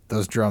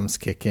 those drums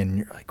kick in.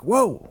 You're like,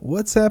 whoa,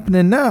 what's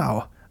happening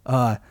now?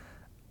 I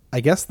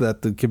guess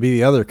that could be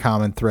the other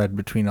common thread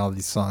between all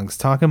these songs,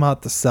 talking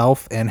about the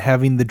self and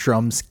having the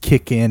drums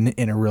kick in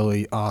a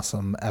really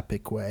awesome,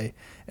 epic way.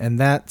 And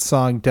that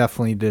song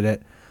definitely did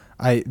it.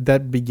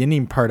 That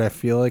beginning part, I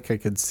feel like I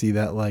could see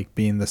that like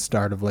being the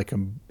start of like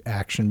an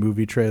action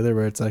movie trailer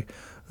where it's like,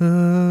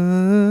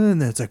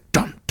 and then it's like,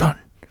 dun, dun.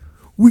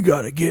 We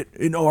gotta get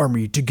an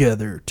army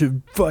together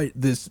to fight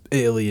this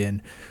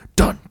alien.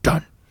 Dun,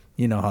 dun.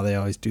 You know how they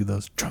always do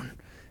those dun.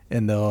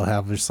 And they'll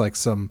have just like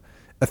some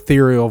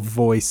ethereal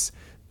voice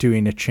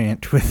doing a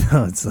chant with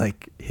those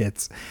like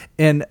hits.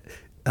 And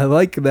I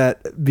like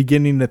that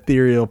beginning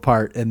ethereal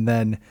part and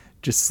then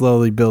just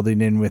slowly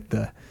building in with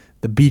the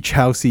beach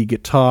housey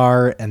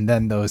guitar and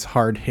then those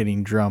hard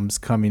hitting drums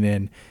coming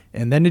in.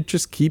 And then it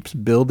just keeps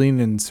building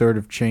and sort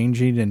of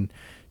changing in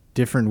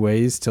different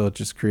ways till it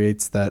just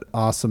creates that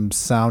awesome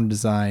sound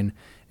design.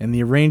 And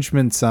the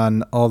arrangements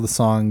on all the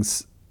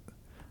songs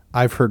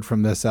I've heard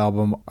from this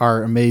album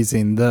are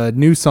amazing. The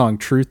new song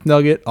Truth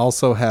Nugget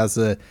also has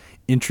a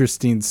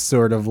interesting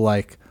sort of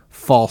like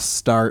false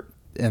start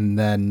and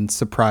then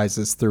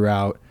surprises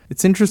throughout.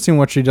 It's interesting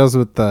what she does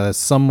with the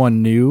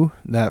someone new,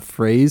 that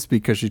phrase,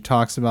 because she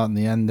talks about in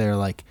the end they're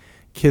like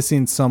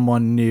kissing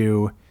someone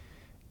new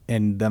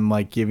and them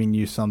like giving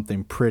you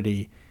something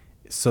pretty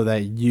so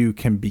that you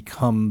can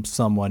become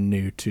someone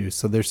new too.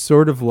 So there's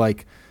sort of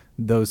like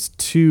those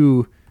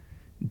two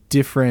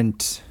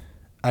different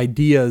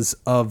ideas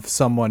of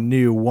someone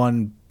new,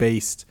 one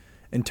based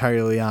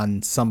entirely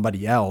on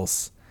somebody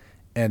else,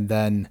 and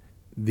then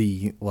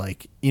the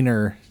like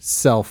inner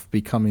self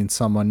becoming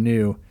someone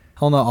new.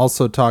 Helena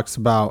also talks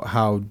about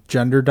how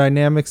gender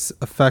dynamics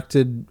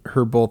affected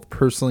her both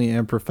personally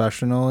and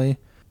professionally.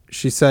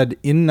 She said,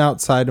 in and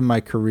outside of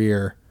my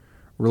career,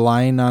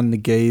 relying on the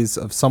gaze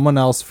of someone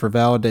else for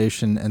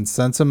validation and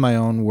sense of my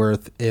own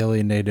worth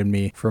alienated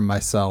me from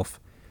myself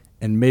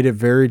and made it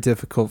very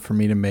difficult for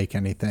me to make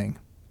anything.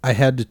 I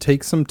had to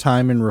take some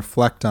time and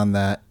reflect on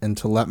that and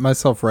to let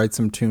myself write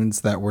some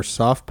tunes that were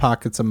soft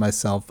pockets of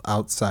myself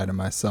outside of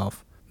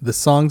myself. The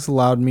songs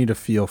allowed me to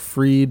feel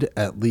freed,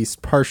 at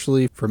least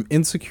partially, from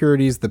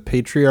insecurities the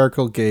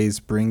patriarchal gaze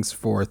brings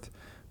forth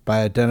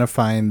by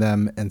identifying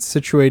them and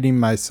situating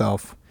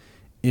myself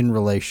in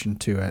relation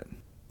to it.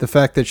 The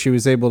fact that she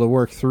was able to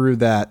work through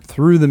that,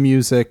 through the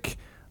music,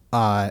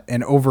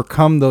 and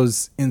overcome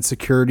those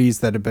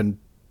insecurities that have been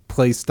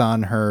placed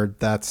on her,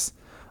 that's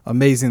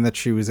amazing that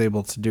she was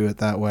able to do it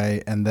that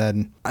way. And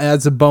then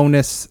as a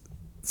bonus,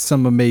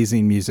 some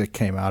amazing music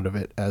came out of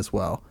it as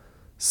well.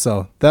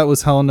 So that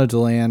was Helena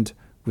DeLand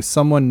with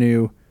Someone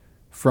New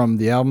from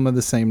the album of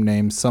the same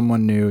name,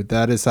 Someone New.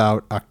 That is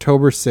out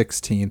October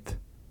 16th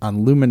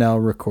on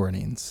Luminell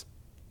Recordings.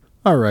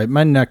 All right,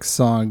 my next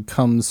song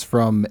comes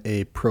from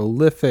a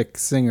prolific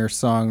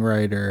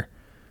singer-songwriter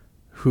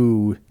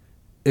who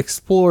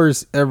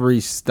explores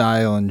every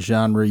style and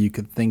genre you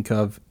could think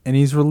of, and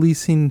he's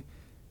releasing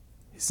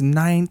his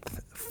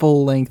 9th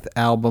full-length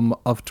album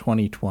of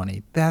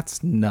 2020.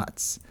 That's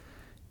nuts.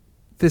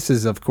 This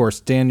is, of course,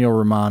 Daniel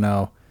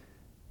Romano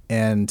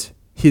and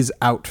his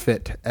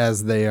Outfit,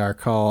 as they are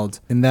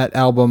called. And that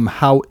album,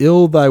 How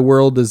Ill Thy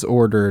World Is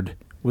Ordered,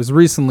 was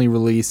recently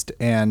released,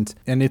 and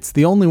it's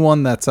the only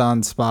one that's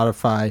on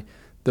Spotify.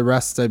 The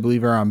rest, I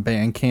believe, are on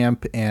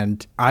Bandcamp,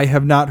 and I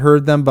have not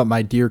heard them, but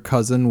my dear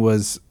cousin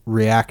was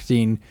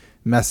reacting,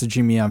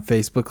 messaging me on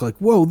Facebook like,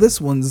 whoa,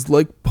 this one's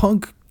like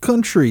punk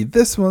country.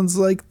 This one's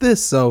like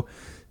this. So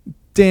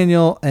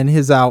Daniel and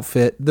his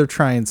Outfit, they're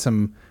trying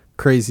some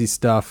crazy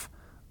stuff.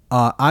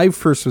 I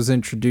first was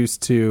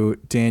introduced to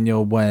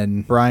Daniel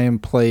when Brian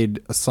played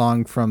a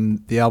song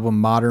from the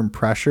album Modern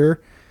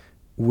Pressure,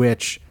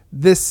 which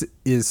this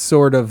is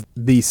sort of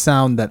the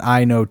sound that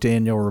I know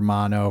Daniel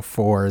Romano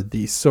for,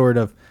 the sort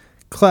of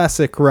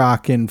classic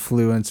rock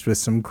influenced with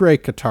some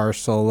great guitar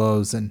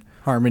solos and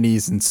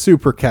harmonies and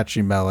super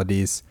catchy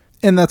melodies.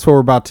 And that's what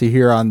we're about to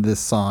hear on this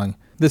song.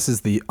 This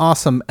is the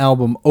awesome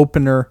album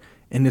opener,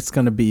 and it's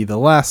going to be the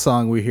last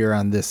song we hear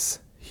on this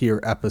here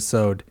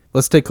episode.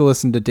 Let's take a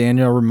listen to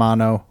Daniel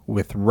Romano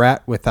with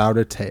Rat Without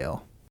a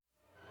Tail.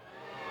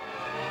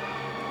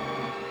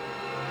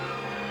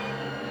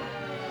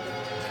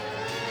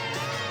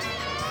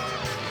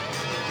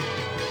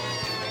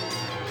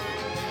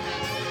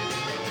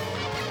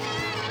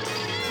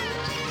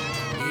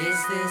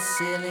 Is this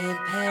silly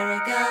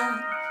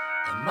paragon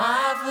a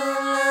marvel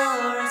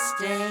or a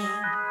stain?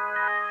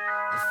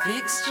 A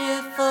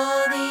fixture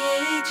for the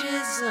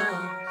ages or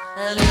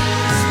a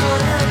loose for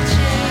a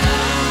change?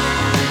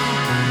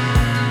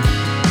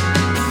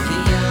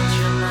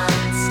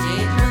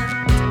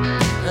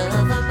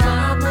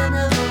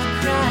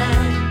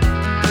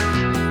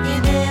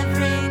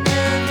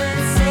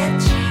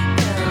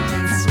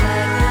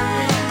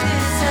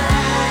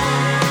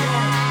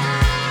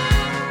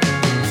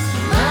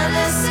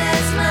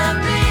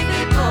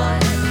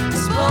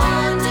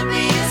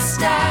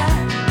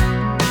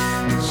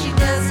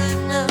 Doesn't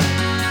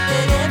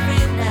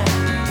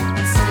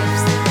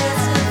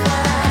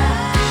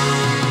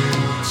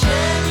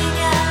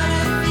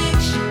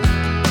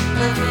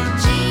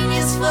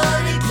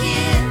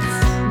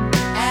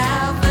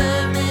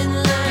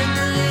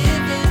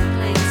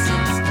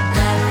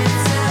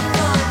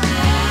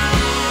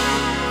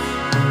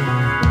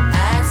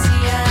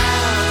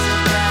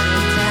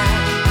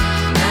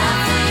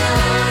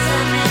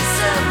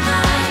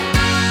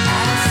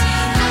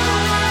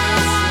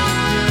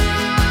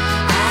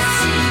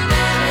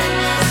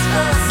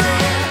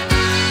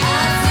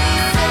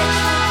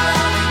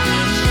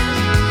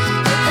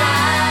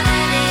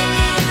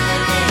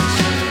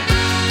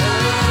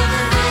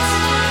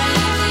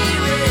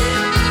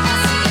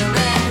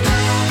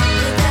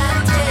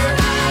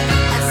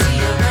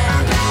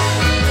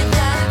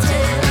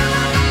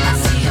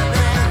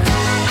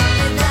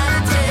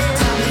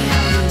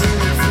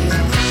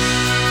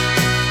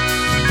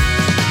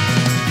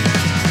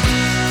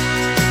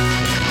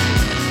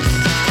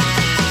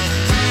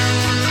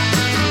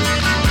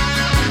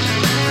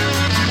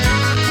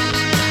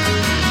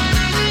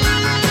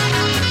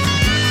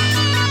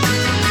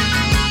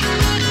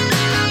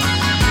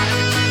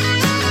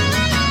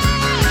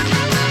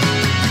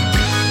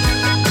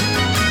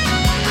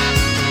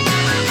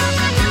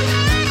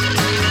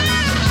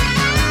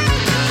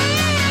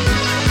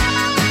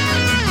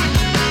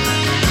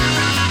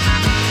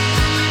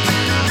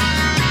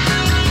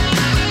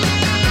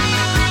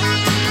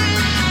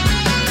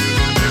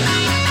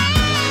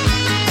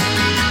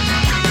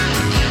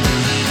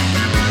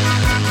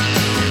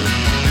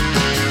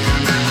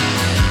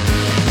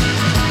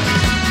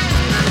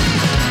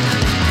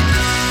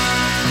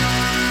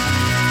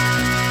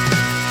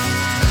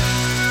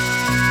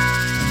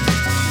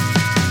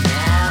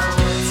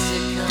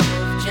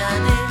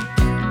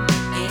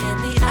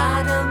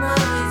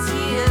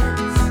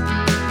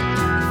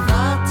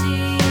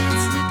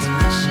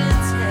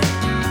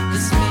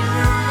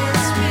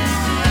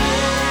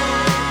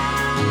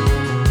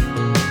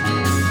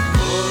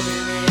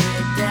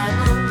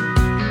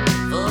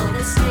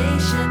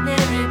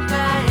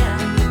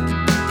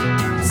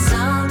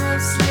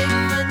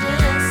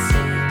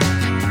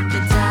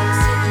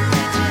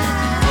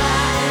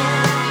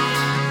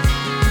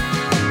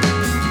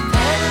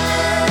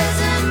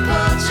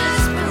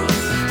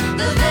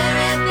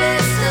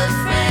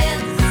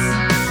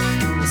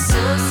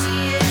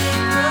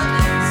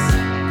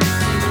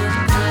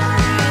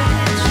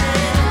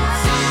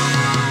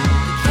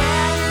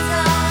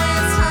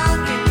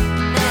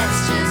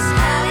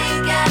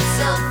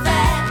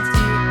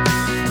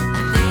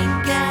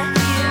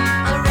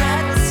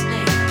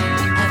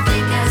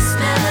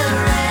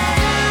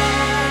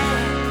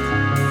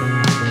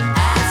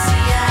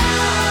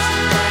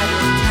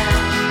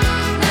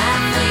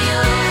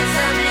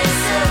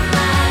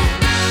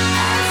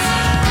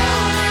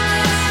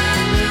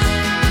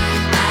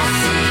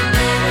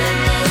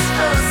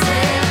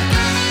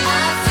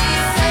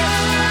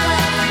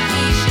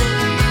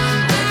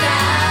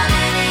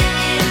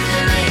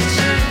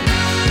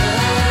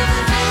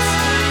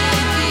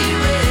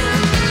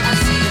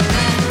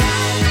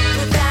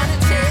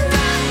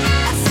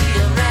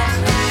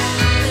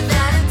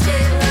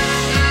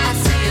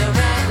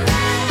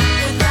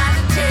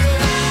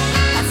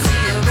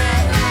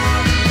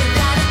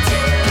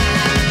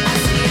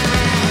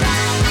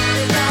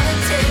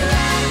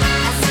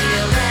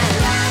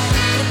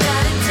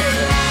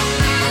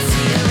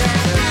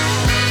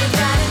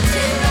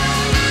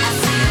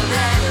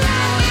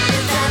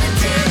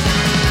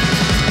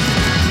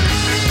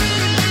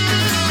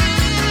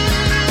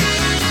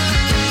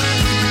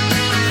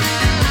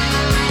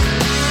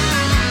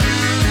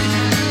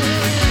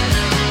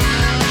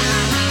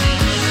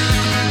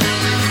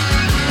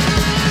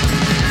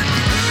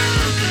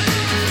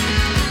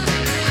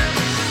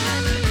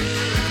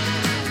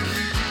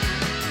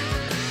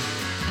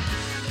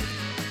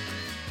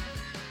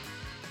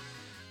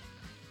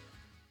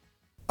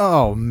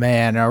Oh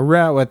man, A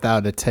Rat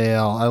Without a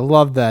Tail. I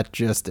love that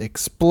just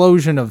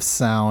explosion of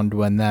sound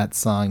when that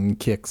song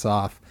kicks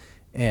off.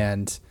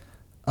 And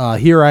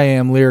here I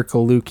am,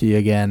 Lyrical Lukey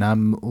again.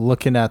 I'm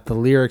looking at the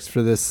lyrics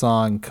for this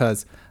song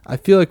because I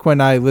feel like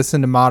when I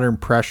listened to Modern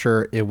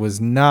Pressure, it was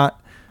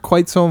not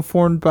quite so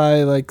informed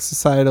by like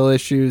societal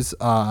issues,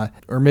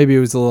 or maybe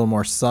it was a little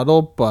more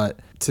subtle, but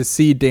to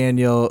see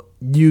Daniel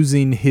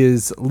using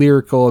his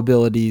lyrical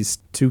abilities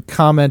to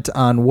comment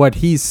on what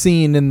he's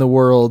seen in the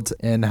world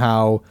and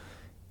how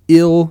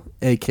ill,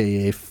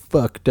 aka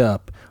fucked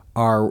up,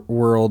 our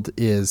world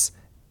is.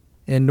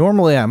 And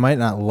normally I might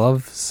not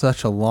love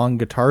such a long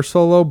guitar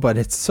solo, but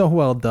it's so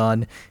well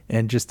done,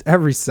 and just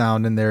every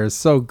sound in there is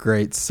so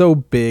great, so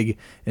big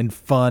and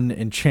fun,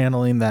 and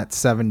channeling that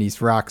 70s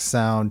rock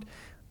sound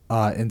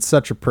in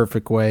such a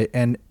perfect way.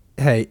 And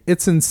hey,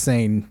 it's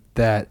insane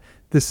that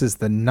this is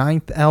the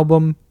 9th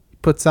album he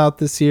puts out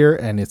this year,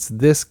 and it's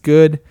this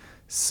good.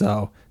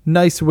 So,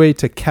 nice way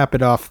to cap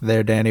it off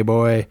there, Danny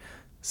boy.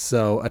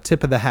 So, a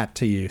tip of the hat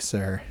to you,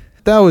 sir.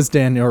 That was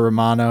Daniel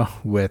Romano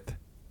with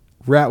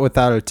Rat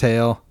Without a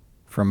Tail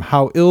from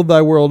How Ill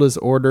Thy World Is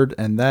Ordered,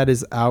 and that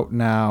is out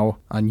now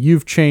on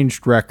You've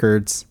Changed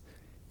Records.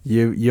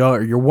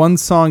 You're one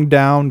song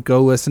down.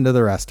 Go listen to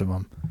the rest of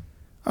them.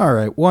 All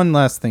right, one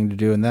last thing to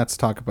do, and that's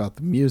talk about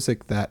the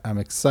music that I'm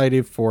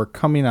excited for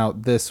coming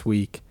out this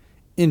week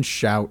in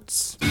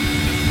Shouts.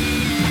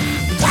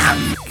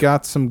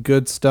 Got some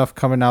good stuff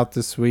coming out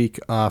this week.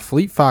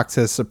 Fleet Fox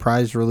has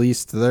surprise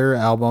released their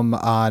album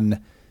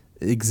on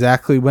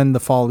exactly when the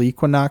fall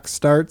equinox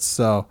starts,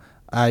 so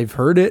I've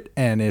heard it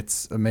and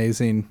it's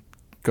amazing.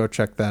 Go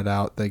check that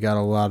out. They got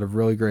a lot of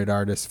really great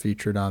artists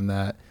featured on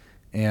that,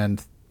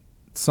 and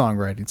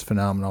songwriting's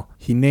phenomenal.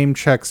 He name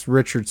checks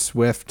Richard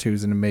Swift,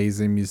 who's an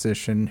amazing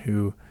musician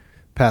who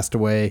passed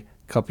away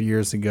couple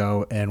years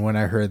ago, and when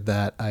I heard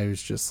that, I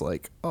was just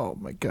like, oh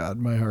my god,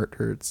 my heart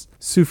hurts.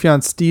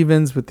 Sufjan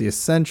Stevens with The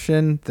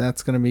Ascension,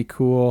 that's gonna be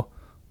cool.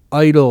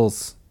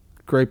 Idols,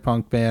 great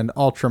punk band.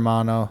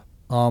 Ultramono,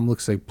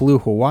 looks like Blue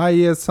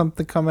Hawaii has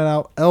something coming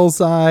out.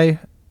 Elzai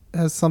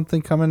has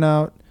something coming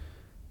out.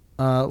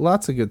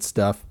 Lots of good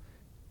stuff.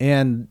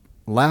 And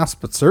last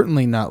but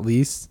certainly not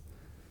least,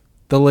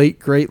 the late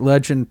great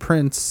legend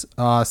Prince,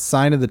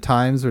 Sign of the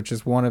Times, which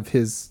is one of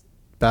his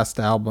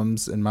best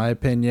albums in my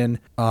opinion.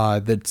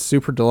 The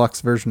super deluxe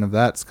version of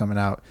that's coming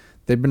out.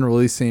 They've been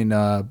releasing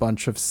a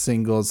bunch of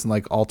singles and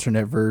like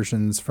alternate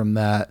versions from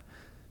that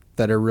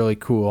are really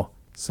cool.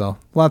 So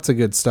lots of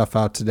good stuff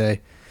out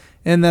today,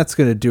 and that's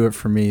gonna do it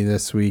for me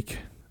this week.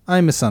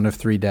 I'm a son of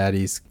three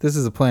daddies. This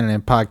is a Planet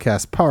Amp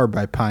podcast powered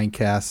by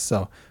Pinecast,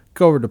 so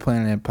go over to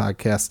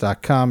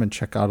planetampodcast.com and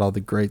check out all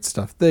the great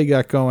stuff they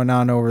got going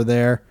on over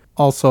there.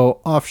 Also,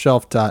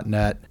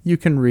 offshelf.net, you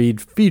can read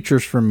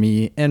features from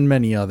me and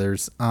many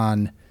others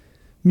on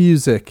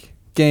music,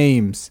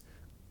 games,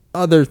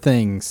 other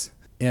things.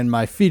 And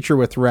my feature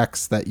with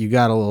Rex that you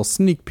got a little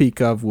sneak peek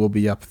of will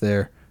be up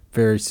there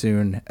very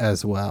soon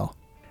as well.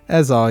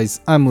 As always,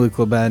 I'm Luke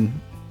LeBen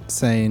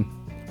saying,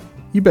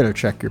 you better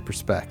check your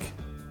perspec.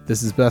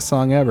 This is Best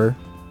Song Ever,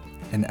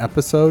 an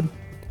episode,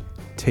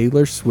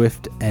 Taylor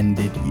Swift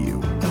Ended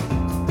You.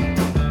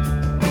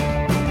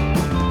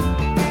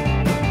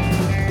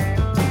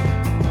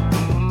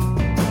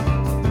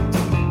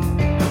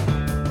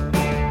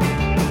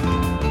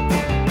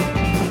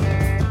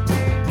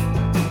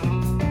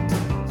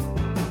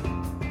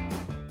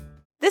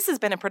 This has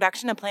been a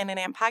production of Planet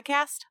Amp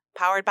Podcast,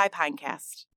 powered by Pinecast.